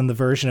longer than the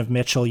version of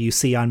Mitchell you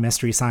see on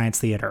Mystery Science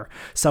Theater.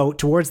 So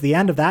towards the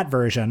end of that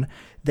version,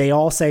 they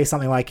all say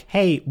something like,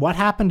 hey, what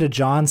happened to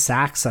John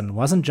Saxon?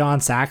 Wasn't John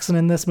Saxon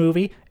in this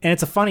movie? And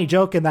it's a funny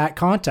joke in that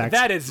context.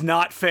 That is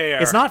not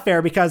fair. It's not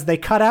fair because they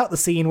cut out the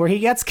scene where he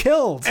gets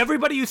killed.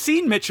 Everybody who's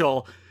seen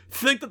Mitchell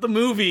think that the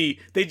movie,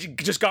 they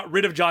just got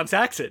rid of John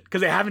Saxon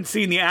because they haven't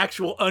seen the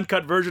actual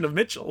uncut version of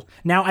Mitchell.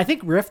 Now, I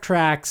think Riff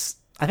Tracks,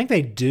 I think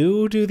they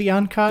do the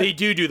uncut. They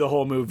do the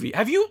whole movie.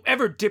 Have you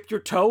ever dipped your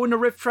toe in a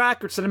Riff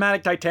Track or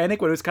Cinematic Titanic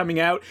when it was coming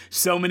out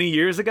so many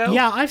years ago?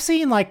 Yeah, I've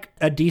seen like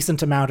a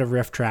decent amount of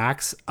Riff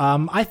Tracks.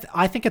 I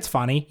think it's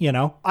funny, you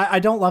know. I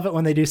don't love it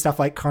when they do stuff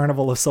like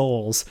Carnival of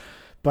Souls.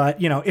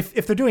 But, you know,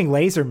 if they're doing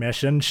Laser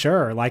Mission,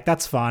 sure, like,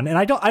 that's fun. And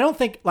I don't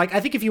think, like,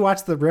 I think if you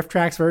watch the Riff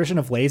Tracks version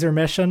of Laser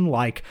Mission,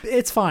 like,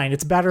 it's fine.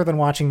 It's better than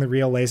watching the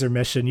real Laser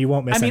Mission. You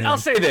won't miss anything. I'll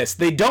say this.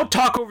 They don't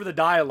talk over the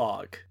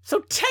dialogue. So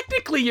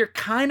technically, you're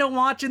kind of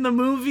watching the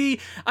movie.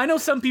 I know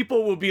some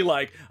people will be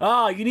like,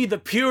 you need the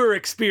pure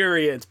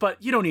experience,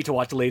 but you don't need to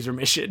watch Laser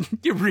Mission.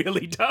 You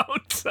really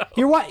don't. So.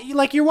 You're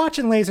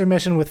watching Laser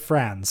Mission with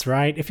friends,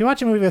 right? If you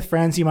watch a movie with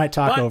friends, you might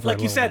talk over it a little bit.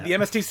 Like you said, the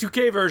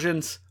MST2K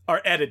versions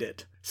are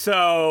edited.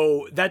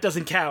 So that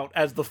doesn't count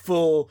as the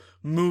full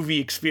movie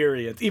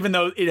experience, even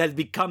though it has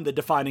become the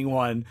defining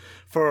one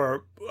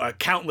for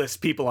countless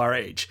people our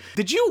age.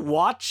 Did you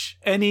watch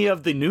any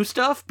of the new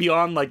stuff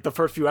beyond like the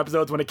first few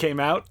episodes when it came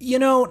out? You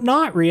know,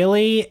 not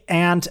really.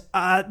 And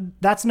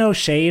that's no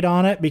shade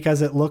on it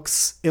because it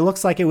looks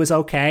like it was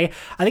okay.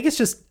 I think it's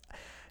just,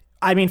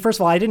 I mean, first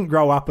of all, I didn't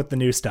grow up with the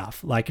new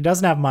stuff. Like, it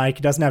doesn't have Mike,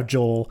 it doesn't have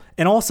Joel.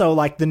 And also,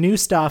 like, the new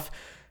stuff,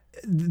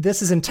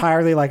 this is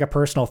entirely like a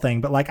personal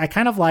thing, but like I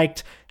kind of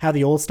liked how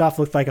the old stuff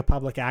looked like a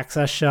public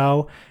access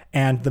show,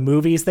 and the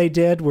movies they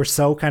did were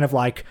so kind of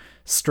like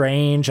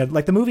strange, and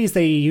like the movies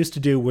they used to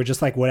do were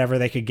just like whatever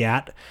they could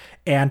get,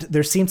 and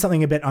there seemed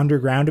something a bit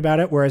underground about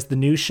it, whereas the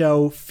new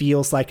show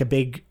feels like a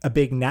big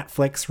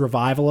Netflix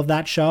revival of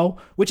that show,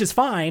 which is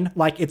fine.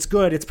 Like, it's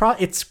good.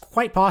 It's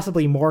quite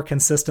possibly more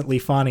consistently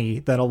funny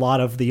than a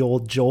lot of the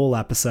old Joel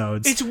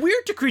episodes. It's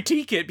weird to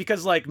critique it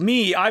because, like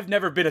me, I've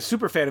never been a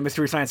super fan of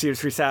Mystery Science Theater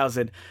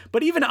 3000,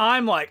 but even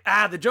I'm like,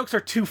 the jokes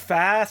are too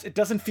fast. It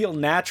doesn't feel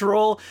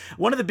natural.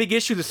 One of the big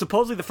issues is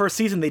supposedly the first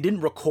season they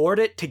didn't record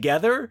it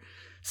together,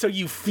 so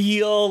you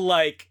feel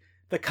like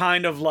the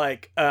kind of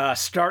like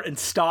start and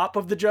stop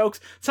of the jokes.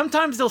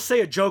 Sometimes they'll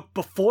say a joke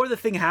before the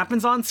thing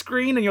happens on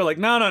screen, and you're like,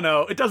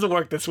 no, it doesn't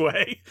work this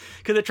way,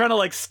 because they're trying to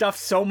like stuff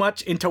so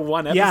much into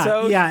one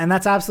episode. Yeah, and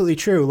that's absolutely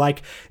true.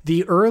 Like,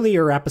 the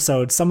earlier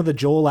episodes, some of the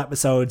Joel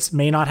episodes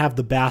may not have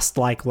the best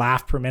like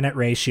laugh per minute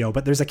ratio,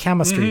 but there's a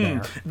chemistry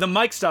there. The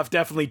Mike stuff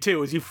definitely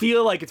too, is you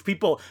feel like it's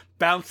people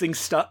bouncing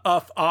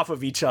stuff off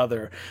of each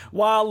other.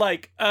 While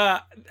like,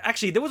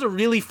 actually, there was a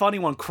really funny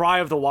one, Cry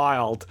of the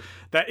Wild,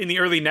 that in the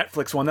early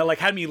Netflix one that like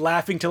had me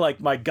laughing till like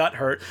my gut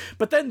hurt.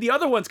 But then the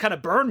other ones kind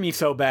of burned me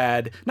so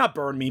bad. Not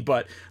burned me,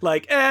 but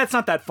like, it's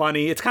not that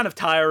funny. It's kind of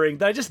tiring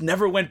that I just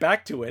never went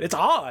back to it. It's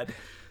odd.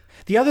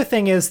 The other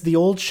thing is the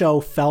old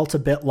show felt a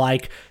bit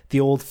like the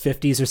old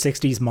 50s or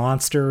 60s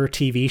monster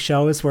TV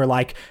shows where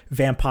like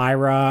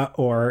Vampira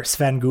or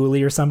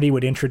Svengoolie or somebody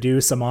would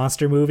introduce a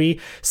monster movie.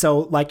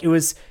 So like, it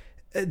was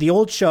the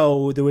old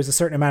show, there was a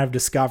certain amount of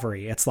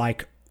discovery. It's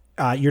like,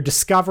 you're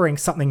discovering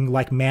something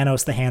like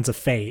Manos: The Hands of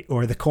Fate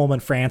or the Coleman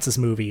Francis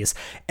movies,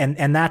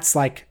 and that's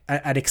like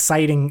an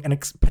exciting and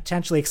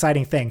potentially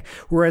exciting thing.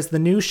 Whereas the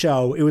new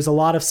show, it was a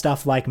lot of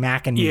stuff like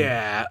Mac and Me.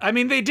 Yeah, I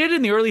mean, they did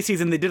in the early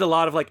season, they did a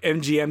lot of like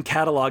MGM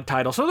catalog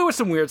titles, so there was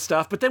some weird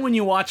stuff. But then when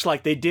you watch,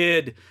 like they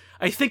did,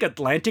 I think,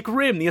 Atlantic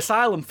Rim, the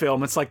Asylum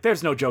film, it's like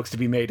there's no jokes to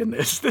be made in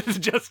this. This is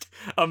just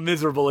a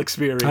miserable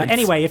experience.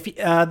 Anyway, if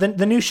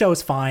the new show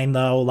is fine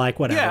though, like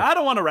whatever. Yeah, I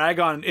don't want to rag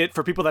on it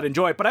for people that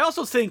enjoy it, but I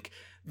also think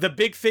the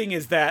big thing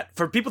is that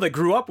for people that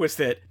grew up with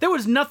it, there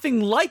was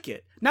nothing like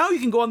it. Now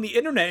you can go on the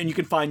internet and you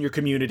can find your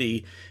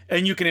community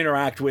and you can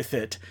interact with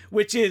it,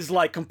 which is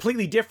like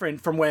completely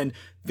different from when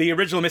the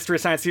original Mystery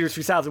Science Theater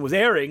 3000 was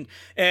airing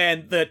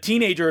and the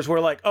teenagers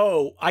were like,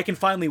 oh, I can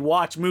finally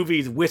watch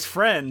movies with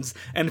friends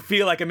and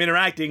feel like I'm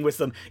interacting with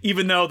them,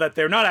 even though that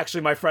they're not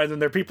actually my friends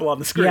and they're people on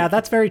the screen. Yeah,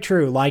 that's very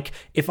true. Like,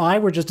 if I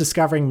were just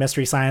discovering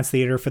Mystery Science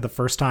Theater for the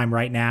first time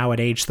right now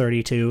at age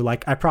 32,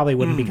 like, I probably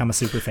wouldn't become a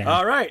super fan.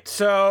 All right.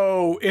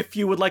 So if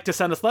you would like to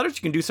send us letters,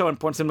 you can do so on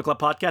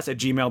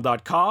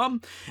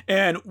porncinemaclubpodcast@gmail.com.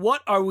 And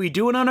what are we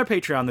doing on our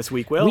Patreon this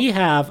week, Will? We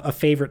have a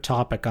favorite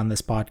topic on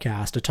this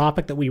podcast, a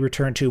topic that we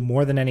return to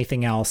more than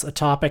anything else, a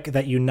topic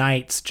that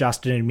unites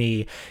Justin and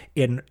me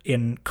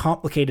in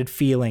complicated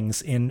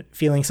feelings, in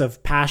feelings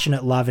of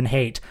passionate love and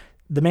hate.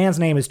 The man's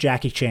name is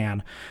Jackie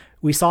Chan.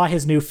 We saw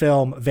his new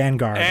film,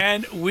 Vanguard.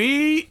 And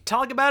we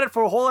talk about it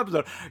for a whole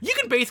episode. You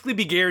can basically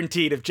be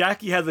guaranteed if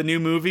Jackie has a new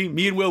movie,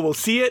 me and Will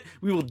see it.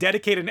 We will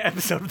dedicate an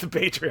episode of the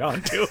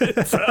Patreon to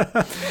it. So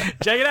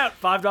check it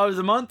out. $5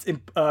 a month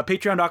in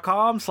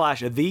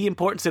patreon.com/The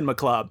Important Cinema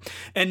Club.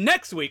 And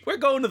next week, we're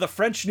going to the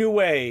French New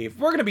Wave.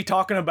 We're going to be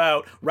talking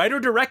about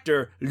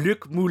writer-director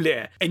Luc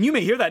Moulet. And you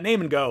may hear that name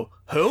and go,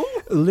 who?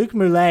 Luc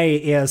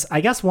Moulet is,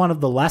 I guess, one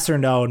of the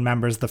lesser-known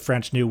members of the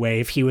French New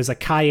Wave. He was a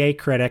Cahiers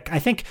critic, I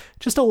think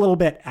just a little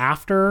bit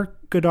after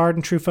Godard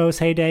and Truffaut's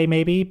heyday,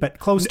 maybe, but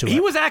close to it. He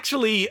was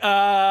actually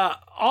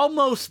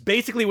almost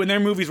basically when their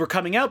movies were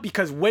coming out,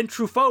 because when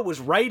Truffaut was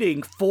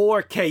writing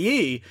for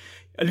Cahiers,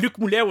 Luc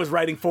Moulet was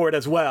writing for it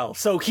as well.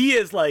 So he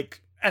is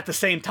like at the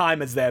same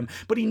time as them,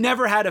 but he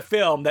never had a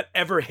film that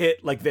ever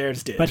hit like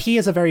theirs did. But he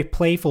is a very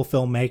playful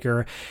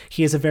filmmaker.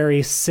 He is a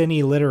very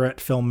cine-literate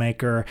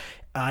filmmaker.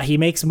 He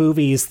makes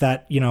movies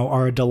that, you know,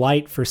 are a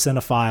delight for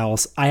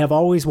cinephiles. I have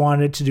always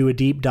wanted to do a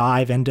deep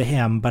dive into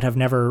him, but have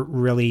never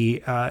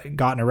really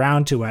gotten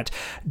around to it.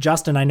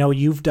 Justin, I know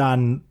you've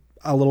done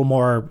a little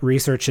more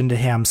research into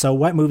him. So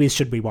what movies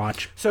should we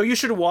watch? So you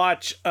should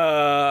watch,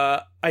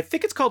 I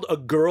think it's called A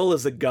Girl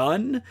is a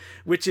Gun,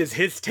 which is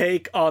his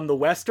take on the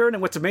Western.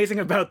 And what's amazing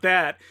about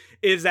that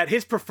is that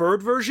his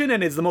preferred version,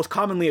 and is the most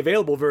commonly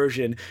available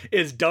version,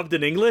 is dubbed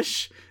in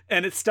English.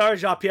 And it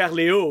stars Jean-Pierre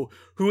Léaud,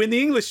 who in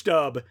the English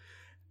dub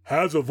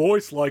has a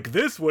voice like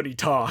this when he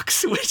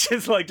talks, which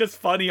is like just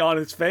funny on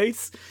his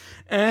face.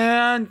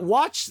 And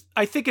watch,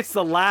 I think it's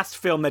the last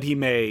film that he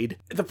made.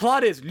 The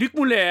plot is Luc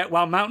Moulet,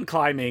 while mountain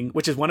climbing,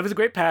 which is one of his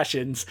great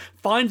passions,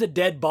 finds a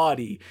dead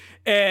body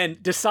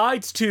and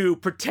decides to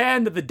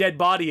pretend that the dead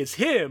body is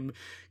him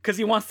because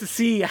he wants to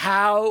see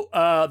how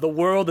the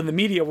world and the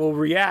media will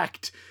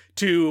react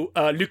to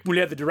Luc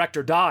Moulet, the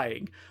director,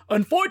 dying.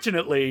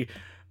 Unfortunately,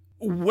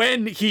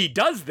 when he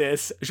does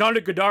this,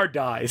 Jean-Luc Godard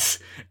dies,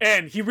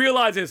 and he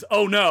realizes,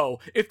 oh no,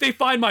 if they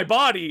find my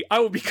body, I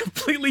will be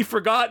completely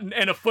forgotten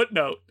and a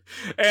footnote.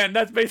 And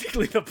that's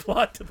basically the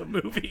plot to the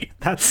movie.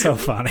 That's so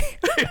funny.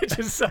 Which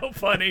is so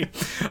funny.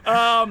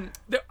 I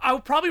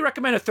would probably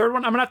recommend a third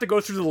one. I'm gonna have to go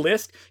through the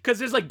list, because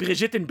there's like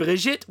Brigitte and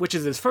Brigitte, which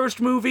is his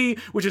first movie,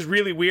 which is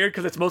really weird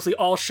because it's mostly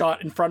all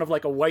shot in front of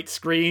like a white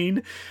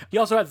screen. He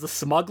also has The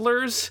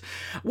Smugglers.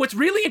 What's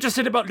really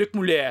interesting about Luc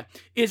Moulet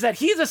is that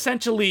he's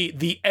essentially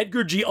the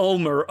Edgar G.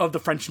 Ulmer of the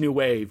French New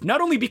Wave.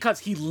 Not only because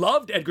he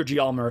loved Edgar G.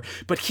 Ulmer,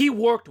 but he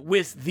worked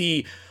with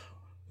the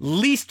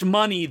least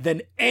money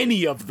than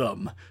any of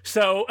them.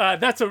 So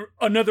that's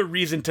another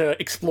reason to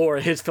explore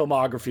his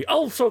filmography,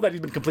 also that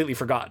he's been completely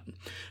forgotten.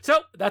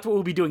 So that's what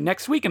we'll be doing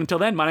next week. And until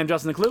then, my name's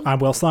Justin Decloux. I'm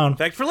Will Sloan.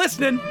 Thanks for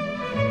listening.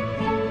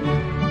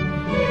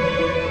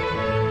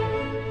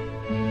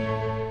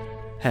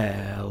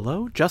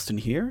 Hello, Justin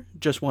here.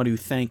 Just want to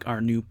thank our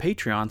new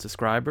Patreon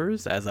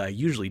subscribers, as I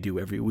usually do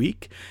every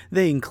week.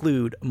 They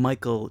include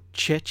Michael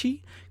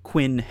Chechi,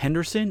 Quinn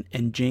Henderson,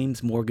 and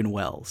James Morgan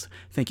Wells.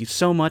 Thank you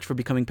so much for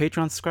becoming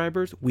Patreon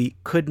subscribers. We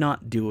could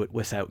not do it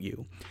without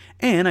you.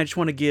 And I just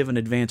want to give an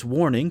advance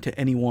warning to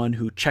anyone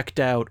who checked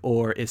out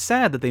or is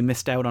sad that they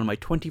missed out on my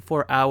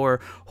 24-hour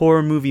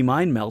horror movie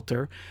Mind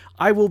Melter.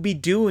 I will be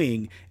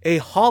doing a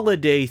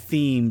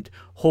holiday-themed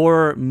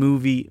horror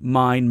movie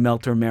Mind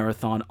Melter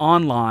marathon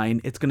online.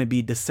 It's going to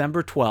be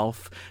December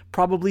 12th,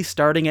 probably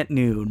starting at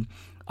noon.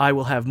 I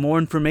will have more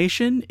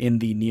information in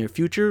the near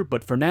future,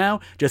 but for now,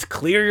 just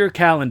clear your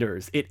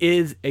calendars. It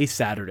is a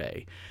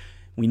Saturday.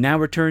 We now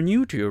return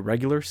you to your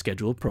regular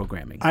scheduled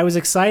programming. I was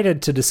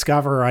excited to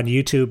discover on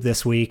YouTube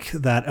this week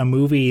that a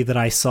movie that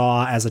I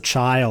saw as a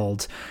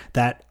child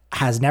that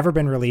has never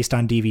been released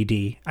on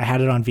DVD. I had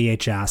it on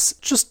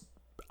VHS, just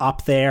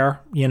up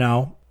there, you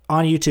know,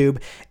 on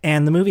YouTube,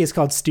 and the movie is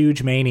called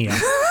Stooge Mania.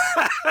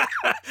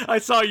 I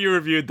saw you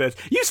reviewed this.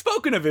 You've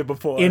spoken of it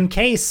before. In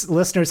case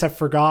listeners have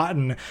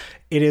forgotten,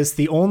 it is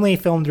the only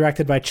film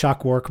directed by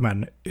Chuck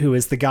Workman, who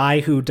is the guy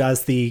who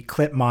does the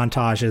clip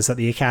montages at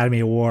the Academy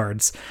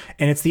Awards.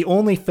 And it's the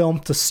only film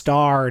to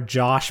star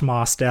Josh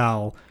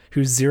Mostel,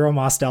 who's Zero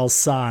Mostel's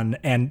son,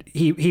 and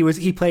he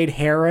played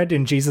Herod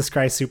in Jesus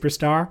Christ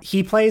Superstar.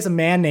 He plays a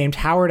man named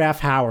Howard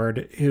F.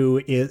 Howard,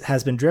 who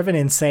has been driven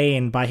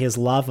insane by his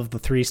love of the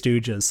Three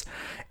Stooges,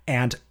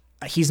 and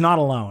he's not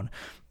alone.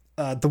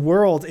 The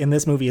world in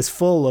this movie is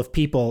full of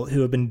people who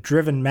have been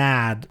driven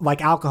mad,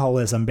 like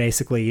alcoholism,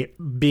 basically,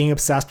 being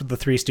obsessed with the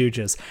Three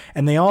Stooges,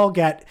 and they all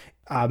get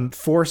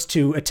forced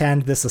to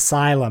attend this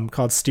asylum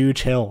called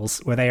Stooge Hills,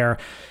 where they are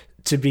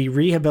to be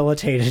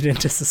rehabilitated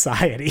into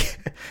society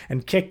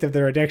and kicked of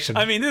their addiction.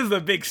 I mean, this is a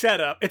big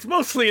setup. It's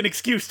mostly an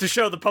excuse to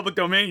show the public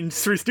domain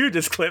Three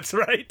Stooges clips,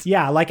 right?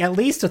 Yeah, like at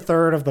least a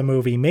third of the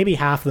movie, maybe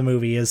half the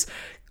movie, is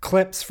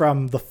clips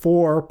from the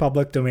 4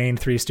 public domain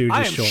Three Stooges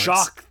I am shorts.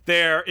 shocked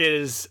there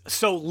is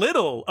so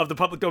little of the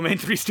public domain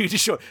Three Stooges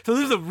short. So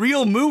this is a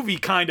real movie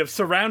kind of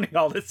surrounding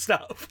all this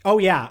stuff. Oh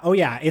yeah.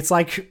 It's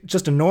like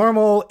just a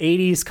normal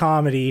 80s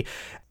comedy.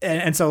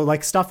 And so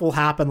like stuff will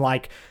happen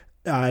like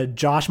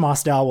Josh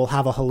Mostel will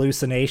have a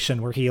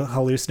hallucination where he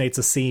hallucinates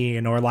a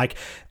scene, or like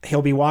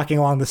he'll be walking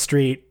along the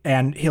street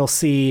and he'll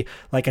see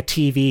like a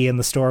TV in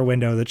the store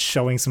window that's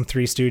showing some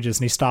Three Stooges,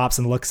 and he stops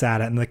and looks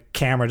at it, and the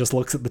camera just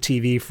looks at the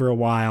TV for a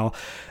while.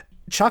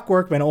 Chuck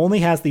Workman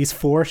only has these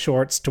 4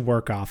 shorts to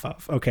work off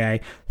of,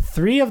 okay?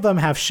 3 of them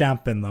have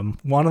Shemp in them.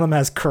 1 of them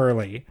has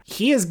Curly.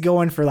 He is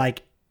going for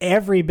like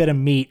every bit of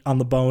meat on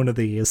the bone of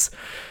these.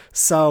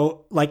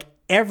 So like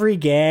every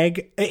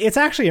gag, it's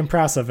actually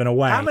impressive in a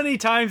way. How many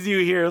times do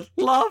you hear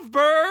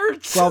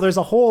lovebirds? Well, there's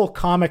a whole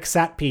comic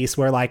set piece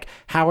where like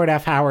Howard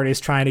F. Howard is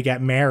trying to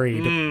get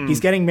married.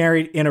 He's getting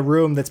married in a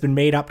room that's been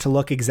made up to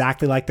look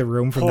exactly like the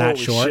room from that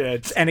short.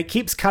 Shit. And it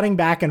keeps cutting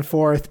back and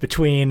forth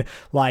between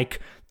like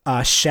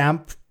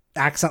Shemp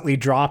accidentally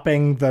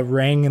dropping the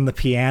ring in the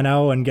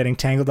piano and getting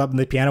tangled up in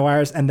the piano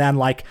wires, and then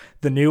like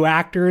the new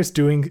actors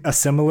doing a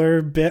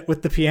similar bit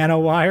with the piano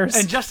wires.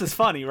 And just as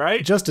funny,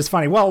 right? Just as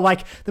funny. Well,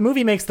 like the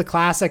movie makes the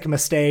classic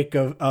mistake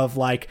of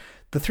like,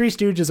 the Three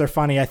Stooges are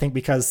funny, I think,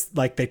 because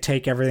like they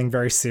take everything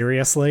very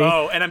seriously.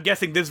 Oh, and I'm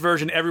guessing this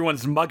version,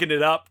 everyone's mugging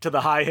it up to the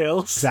high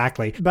hills.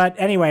 Exactly. But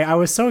anyway, I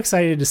was so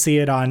excited to see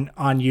it on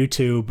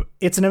YouTube.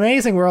 It's an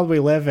amazing world we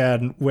live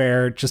in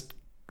where just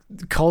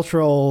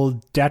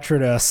cultural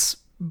detritus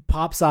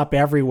pops up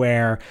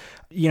everywhere.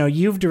 You know,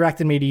 you've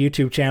directed me to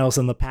YouTube channels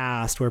in the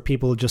past where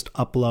people just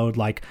upload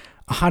like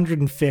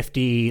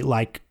 150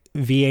 like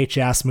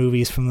VHS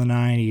movies from the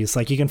 90s.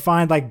 Like you can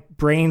find like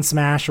Brain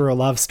Smash or A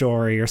Love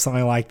Story or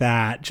something like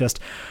that.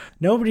 Just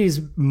nobody's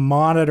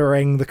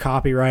monitoring the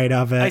copyright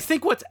of it. I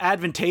think what's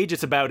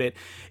advantageous about it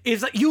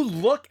is that you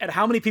look at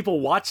how many people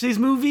watch these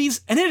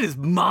movies, and it is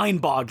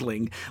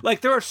mind-boggling.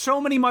 Like, there are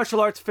so many martial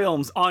arts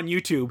films on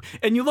YouTube,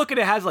 and you look at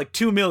it has like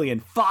 2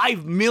 million,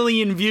 5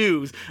 million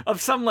views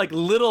of some like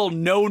little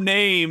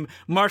no-name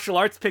martial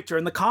arts picture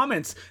in the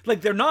comments.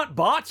 Like, they're not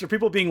bots or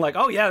people being like,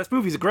 oh yeah, this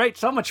movie's great,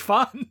 so much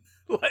fun.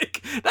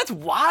 Like, that's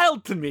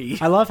wild to me.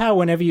 I love how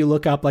whenever you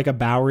look up like a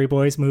Bowery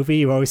Boys movie,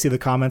 you always see the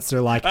comments that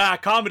are like,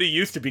 comedy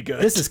used to be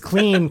good. This is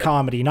clean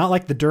comedy, not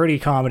like the dirty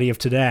comedy of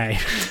today.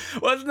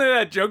 Wasn't there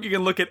that joke you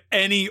can look at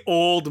any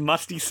old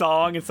musty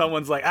song and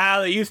someone's like,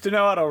 they used to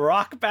know how to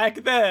rock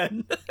back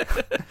then?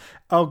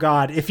 Oh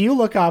God, if you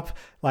look up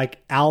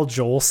like Al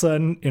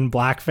Jolson in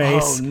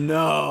blackface. Oh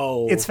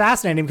no. It's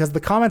fascinating because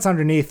the comments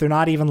underneath, they're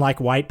not even like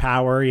white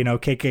power, you know,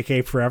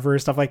 KKK forever,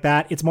 stuff like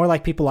that. It's more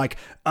like people like,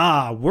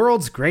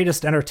 world's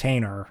greatest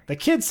entertainer. The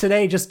kids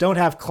today just don't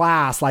have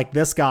class like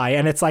this guy.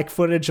 And it's like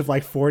footage of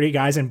like 40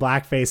 guys in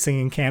blackface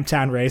singing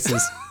Camptown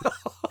Races.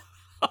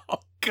 Oh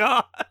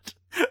God.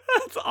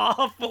 That's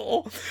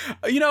awful.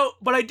 You know,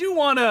 but I do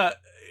want to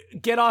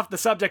get off the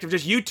subject of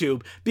just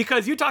YouTube,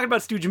 because you talking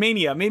about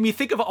Stoogemania made me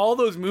think of all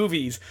those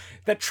movies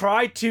that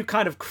try to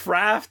kind of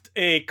craft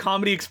a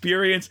comedy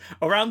experience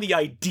around the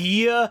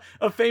idea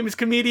of famous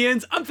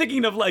comedians. I'm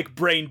thinking of like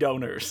Brain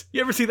Donors.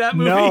 You ever see that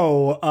movie?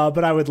 No,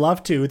 but I would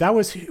love to. That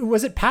was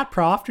it Pat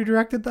Proft who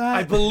directed that?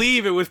 I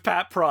believe it was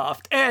Pat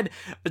Proft. And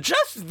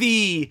just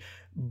the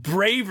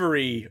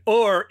bravery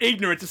or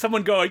ignorance of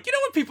someone going, you know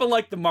what, people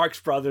like the Marx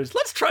Brothers,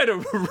 let's try to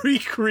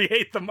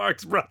recreate the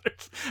Marx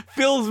Brothers,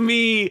 fills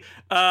me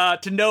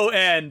to no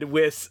end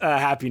with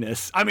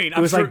happiness. I mean, it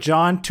was like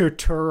John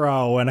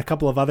Turturro and a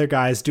couple of other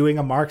guys doing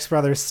a Marx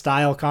Brothers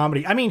style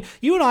comedy. I mean,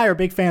 you and I are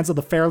big fans of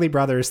the Fairley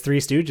Brothers Three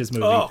Stooges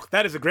movie. Oh,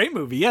 that is a great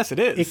movie. Yes, it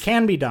is. It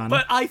can be done.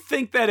 But I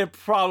think that it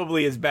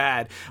probably is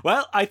bad.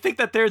 Well, I think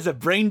that there's a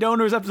Brain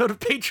Donors episode of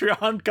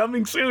Patreon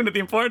coming soon at the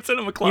Important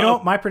Cinema Club. You know,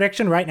 my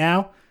prediction right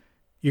now,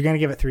 you're going to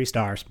give it 3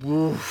 stars.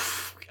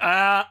 Oof.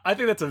 I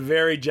think that's a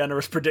very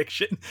generous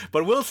prediction,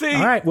 but we'll see.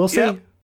 All right, we'll see. Yep.